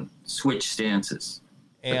you can switch stances.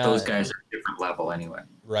 But those guys are a different level anyway.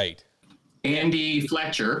 Right. Andy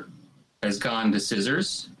Fletcher has gone to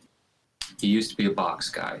scissors. He used to be a box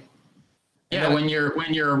guy. Yeah, when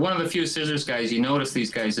you're one of the few scissors guys, you notice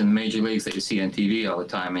these guys in the major leagues that you see on TV all the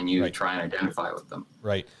time, and you try and identify with them.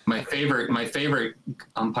 Right. My favorite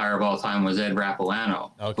umpire of all time was Ed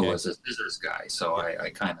Rapolano, who was a scissors guy. So I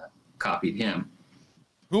kind of copied him.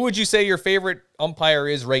 Who would you say your favorite umpire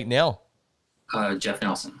is right now? Jeff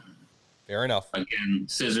Nelson. Fair enough. Again,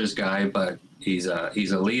 scissors guy, but he's a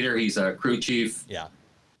leader. He's a crew chief. Yeah.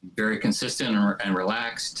 Very consistent and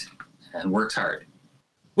relaxed, and works hard.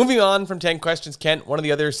 Moving on from 10 questions, Kent, one of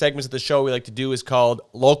the other segments of the show we like to do is called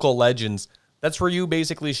Local Legends. That's where you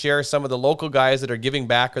basically share some of the local guys that are giving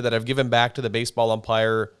back or that have given back to the baseball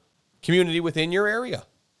umpire community within your area.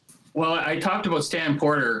 Well, I talked about Stan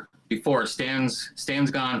Porter before. Stan's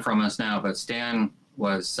gone from us now, but Stan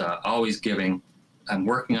was always giving. I'm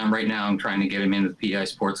working on right now. I'm trying to get him into the PEI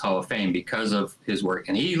Sports Hall of Fame because of his work.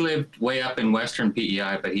 And he lived way up in Western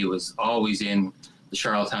PEI, but he was always in the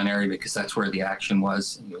Charlottetown area because that's where the action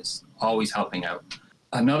was. And he was always helping out.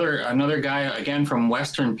 Another guy, again, from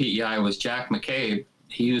Western PEI was Jack McCabe.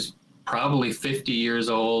 He was probably 50 years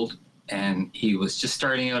old, and he was just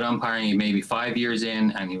starting out umpiring, maybe 5 years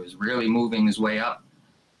in, and he was really moving his way up.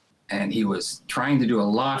 And he was trying to do a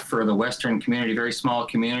lot for the Western community, very small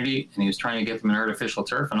community, and he was trying to get them an artificial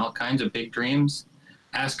turf and all kinds of big dreams,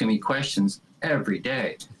 asking me questions every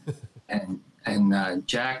day. and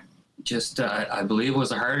Jack just, I believe,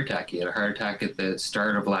 was a heart attack. He had a heart attack at the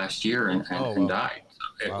start of last year and died.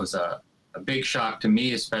 So it was a big shock to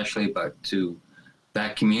me, especially, but to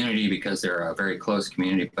that community because they're a very close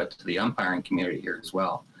community, but to the umpiring community here as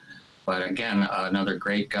well. But again, another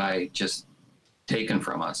great guy just taken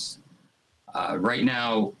from us. Right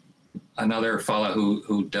now, another fellow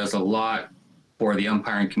who does a lot for the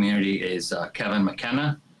umpiring community is Kevin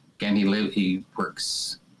McKenna. Again, he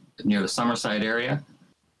works near the Summerside area,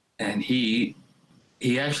 and he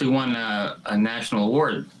actually won a national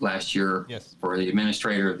award last year for the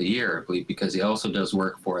Administrator of the Year, I believe, because he also does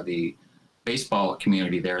work for the baseball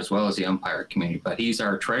community there as well as the umpire community. But he's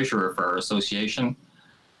our treasurer for our association,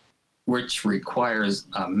 which requires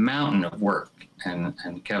a mountain of work, and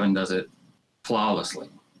Kevin does it flawlessly.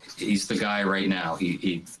 He's the guy right now.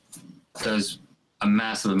 He does a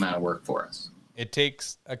massive amount of work for us. It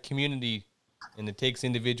takes a community, and it takes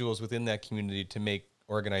individuals within that community to make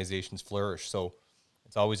organizations flourish. So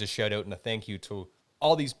it's always a shout out and a thank you to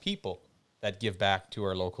all these people that give back to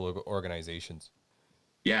our local organizations.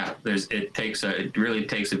 Yeah, it really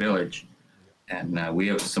takes a village, and we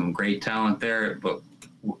have some great talent there, but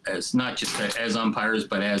as not just as umpires,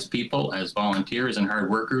 but as people, as volunteers and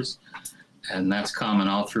hard workers. And that's common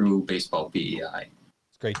all through baseball PEI.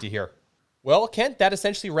 It's great to hear. Well, Kent, that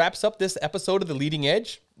essentially wraps up this episode of The Leading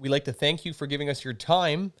Edge. We'd like to thank you for giving us your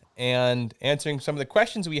time and answering some of the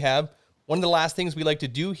questions we have. One of the last things we like to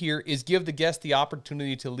do here is give the guest the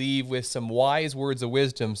opportunity to leave with some wise words of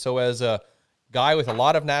wisdom. So as a guy with a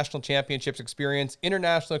lot of national championships experience,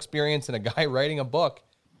 international experience, and a guy writing a book,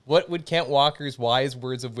 what would Kent Walker's wise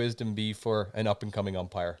words of wisdom be for an up-and-coming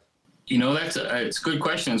umpire? You know, it's a good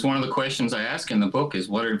question. It's one of the questions I ask in the book is,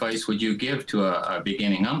 what advice would you give to a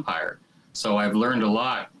beginning umpire? So I've learned a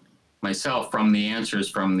lot myself from the answers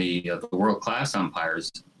from the world-class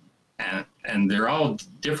umpires. and they're all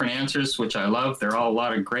different answers, which I love. They're all a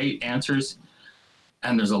lot of great answers,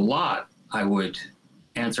 and there's a lot I would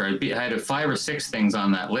answer. I had 5 or 6 things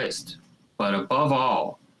on that list, but above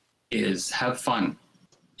all is have fun.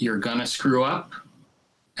 You're gonna screw up,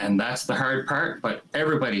 and that's the hard part, but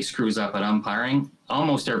everybody screws up at umpiring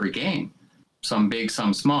almost every game, some big,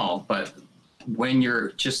 some small, but when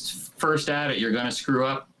you're just first at it, you're gonna screw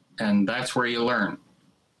up, and that's where you learn.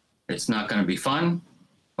 It's not gonna be fun,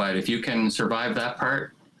 but if you can survive that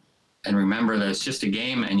part and remember that it's just a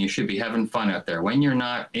game and you should be having fun out there. When you're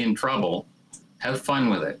not in trouble, have fun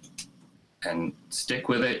with it and stick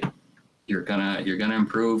with it. You're gonna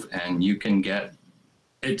improve, and you can get.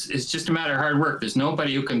 It's just a matter of hard work. There's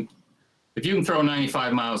nobody who can. If you can throw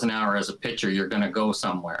 95 miles an hour as a pitcher, you're gonna go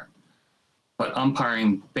somewhere. But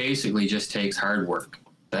umpiring basically just takes hard work.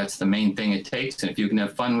 That's the main thing it takes. And if you can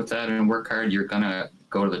have fun with that and work hard, you're gonna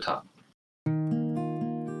go to the top.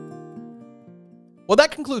 Well,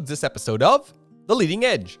 that concludes this episode of The Leading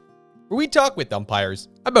Edge, where we talk with umpires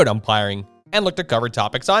about umpiring and look to cover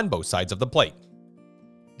topics on both sides of the plate.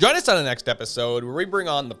 Join us on the next episode where we bring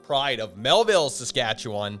on the pride of Melville,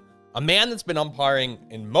 Saskatchewan, a man that's been umpiring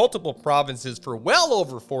in multiple provinces for well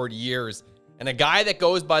over 40 years, and a guy that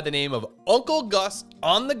goes by the name of Uncle Gus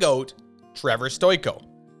on the Goat, Trevor Stoyko.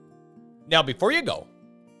 Now, before you go,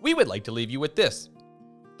 we would like to leave you with this.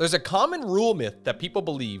 There's a common rule myth that people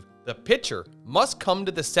believe the pitcher must come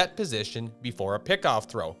to the set position before a pickoff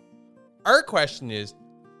throw. Our question is,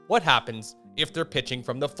 what happens if they're pitching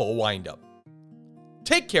from the full windup?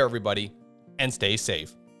 Take care, everybody, and stay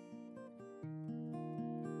safe.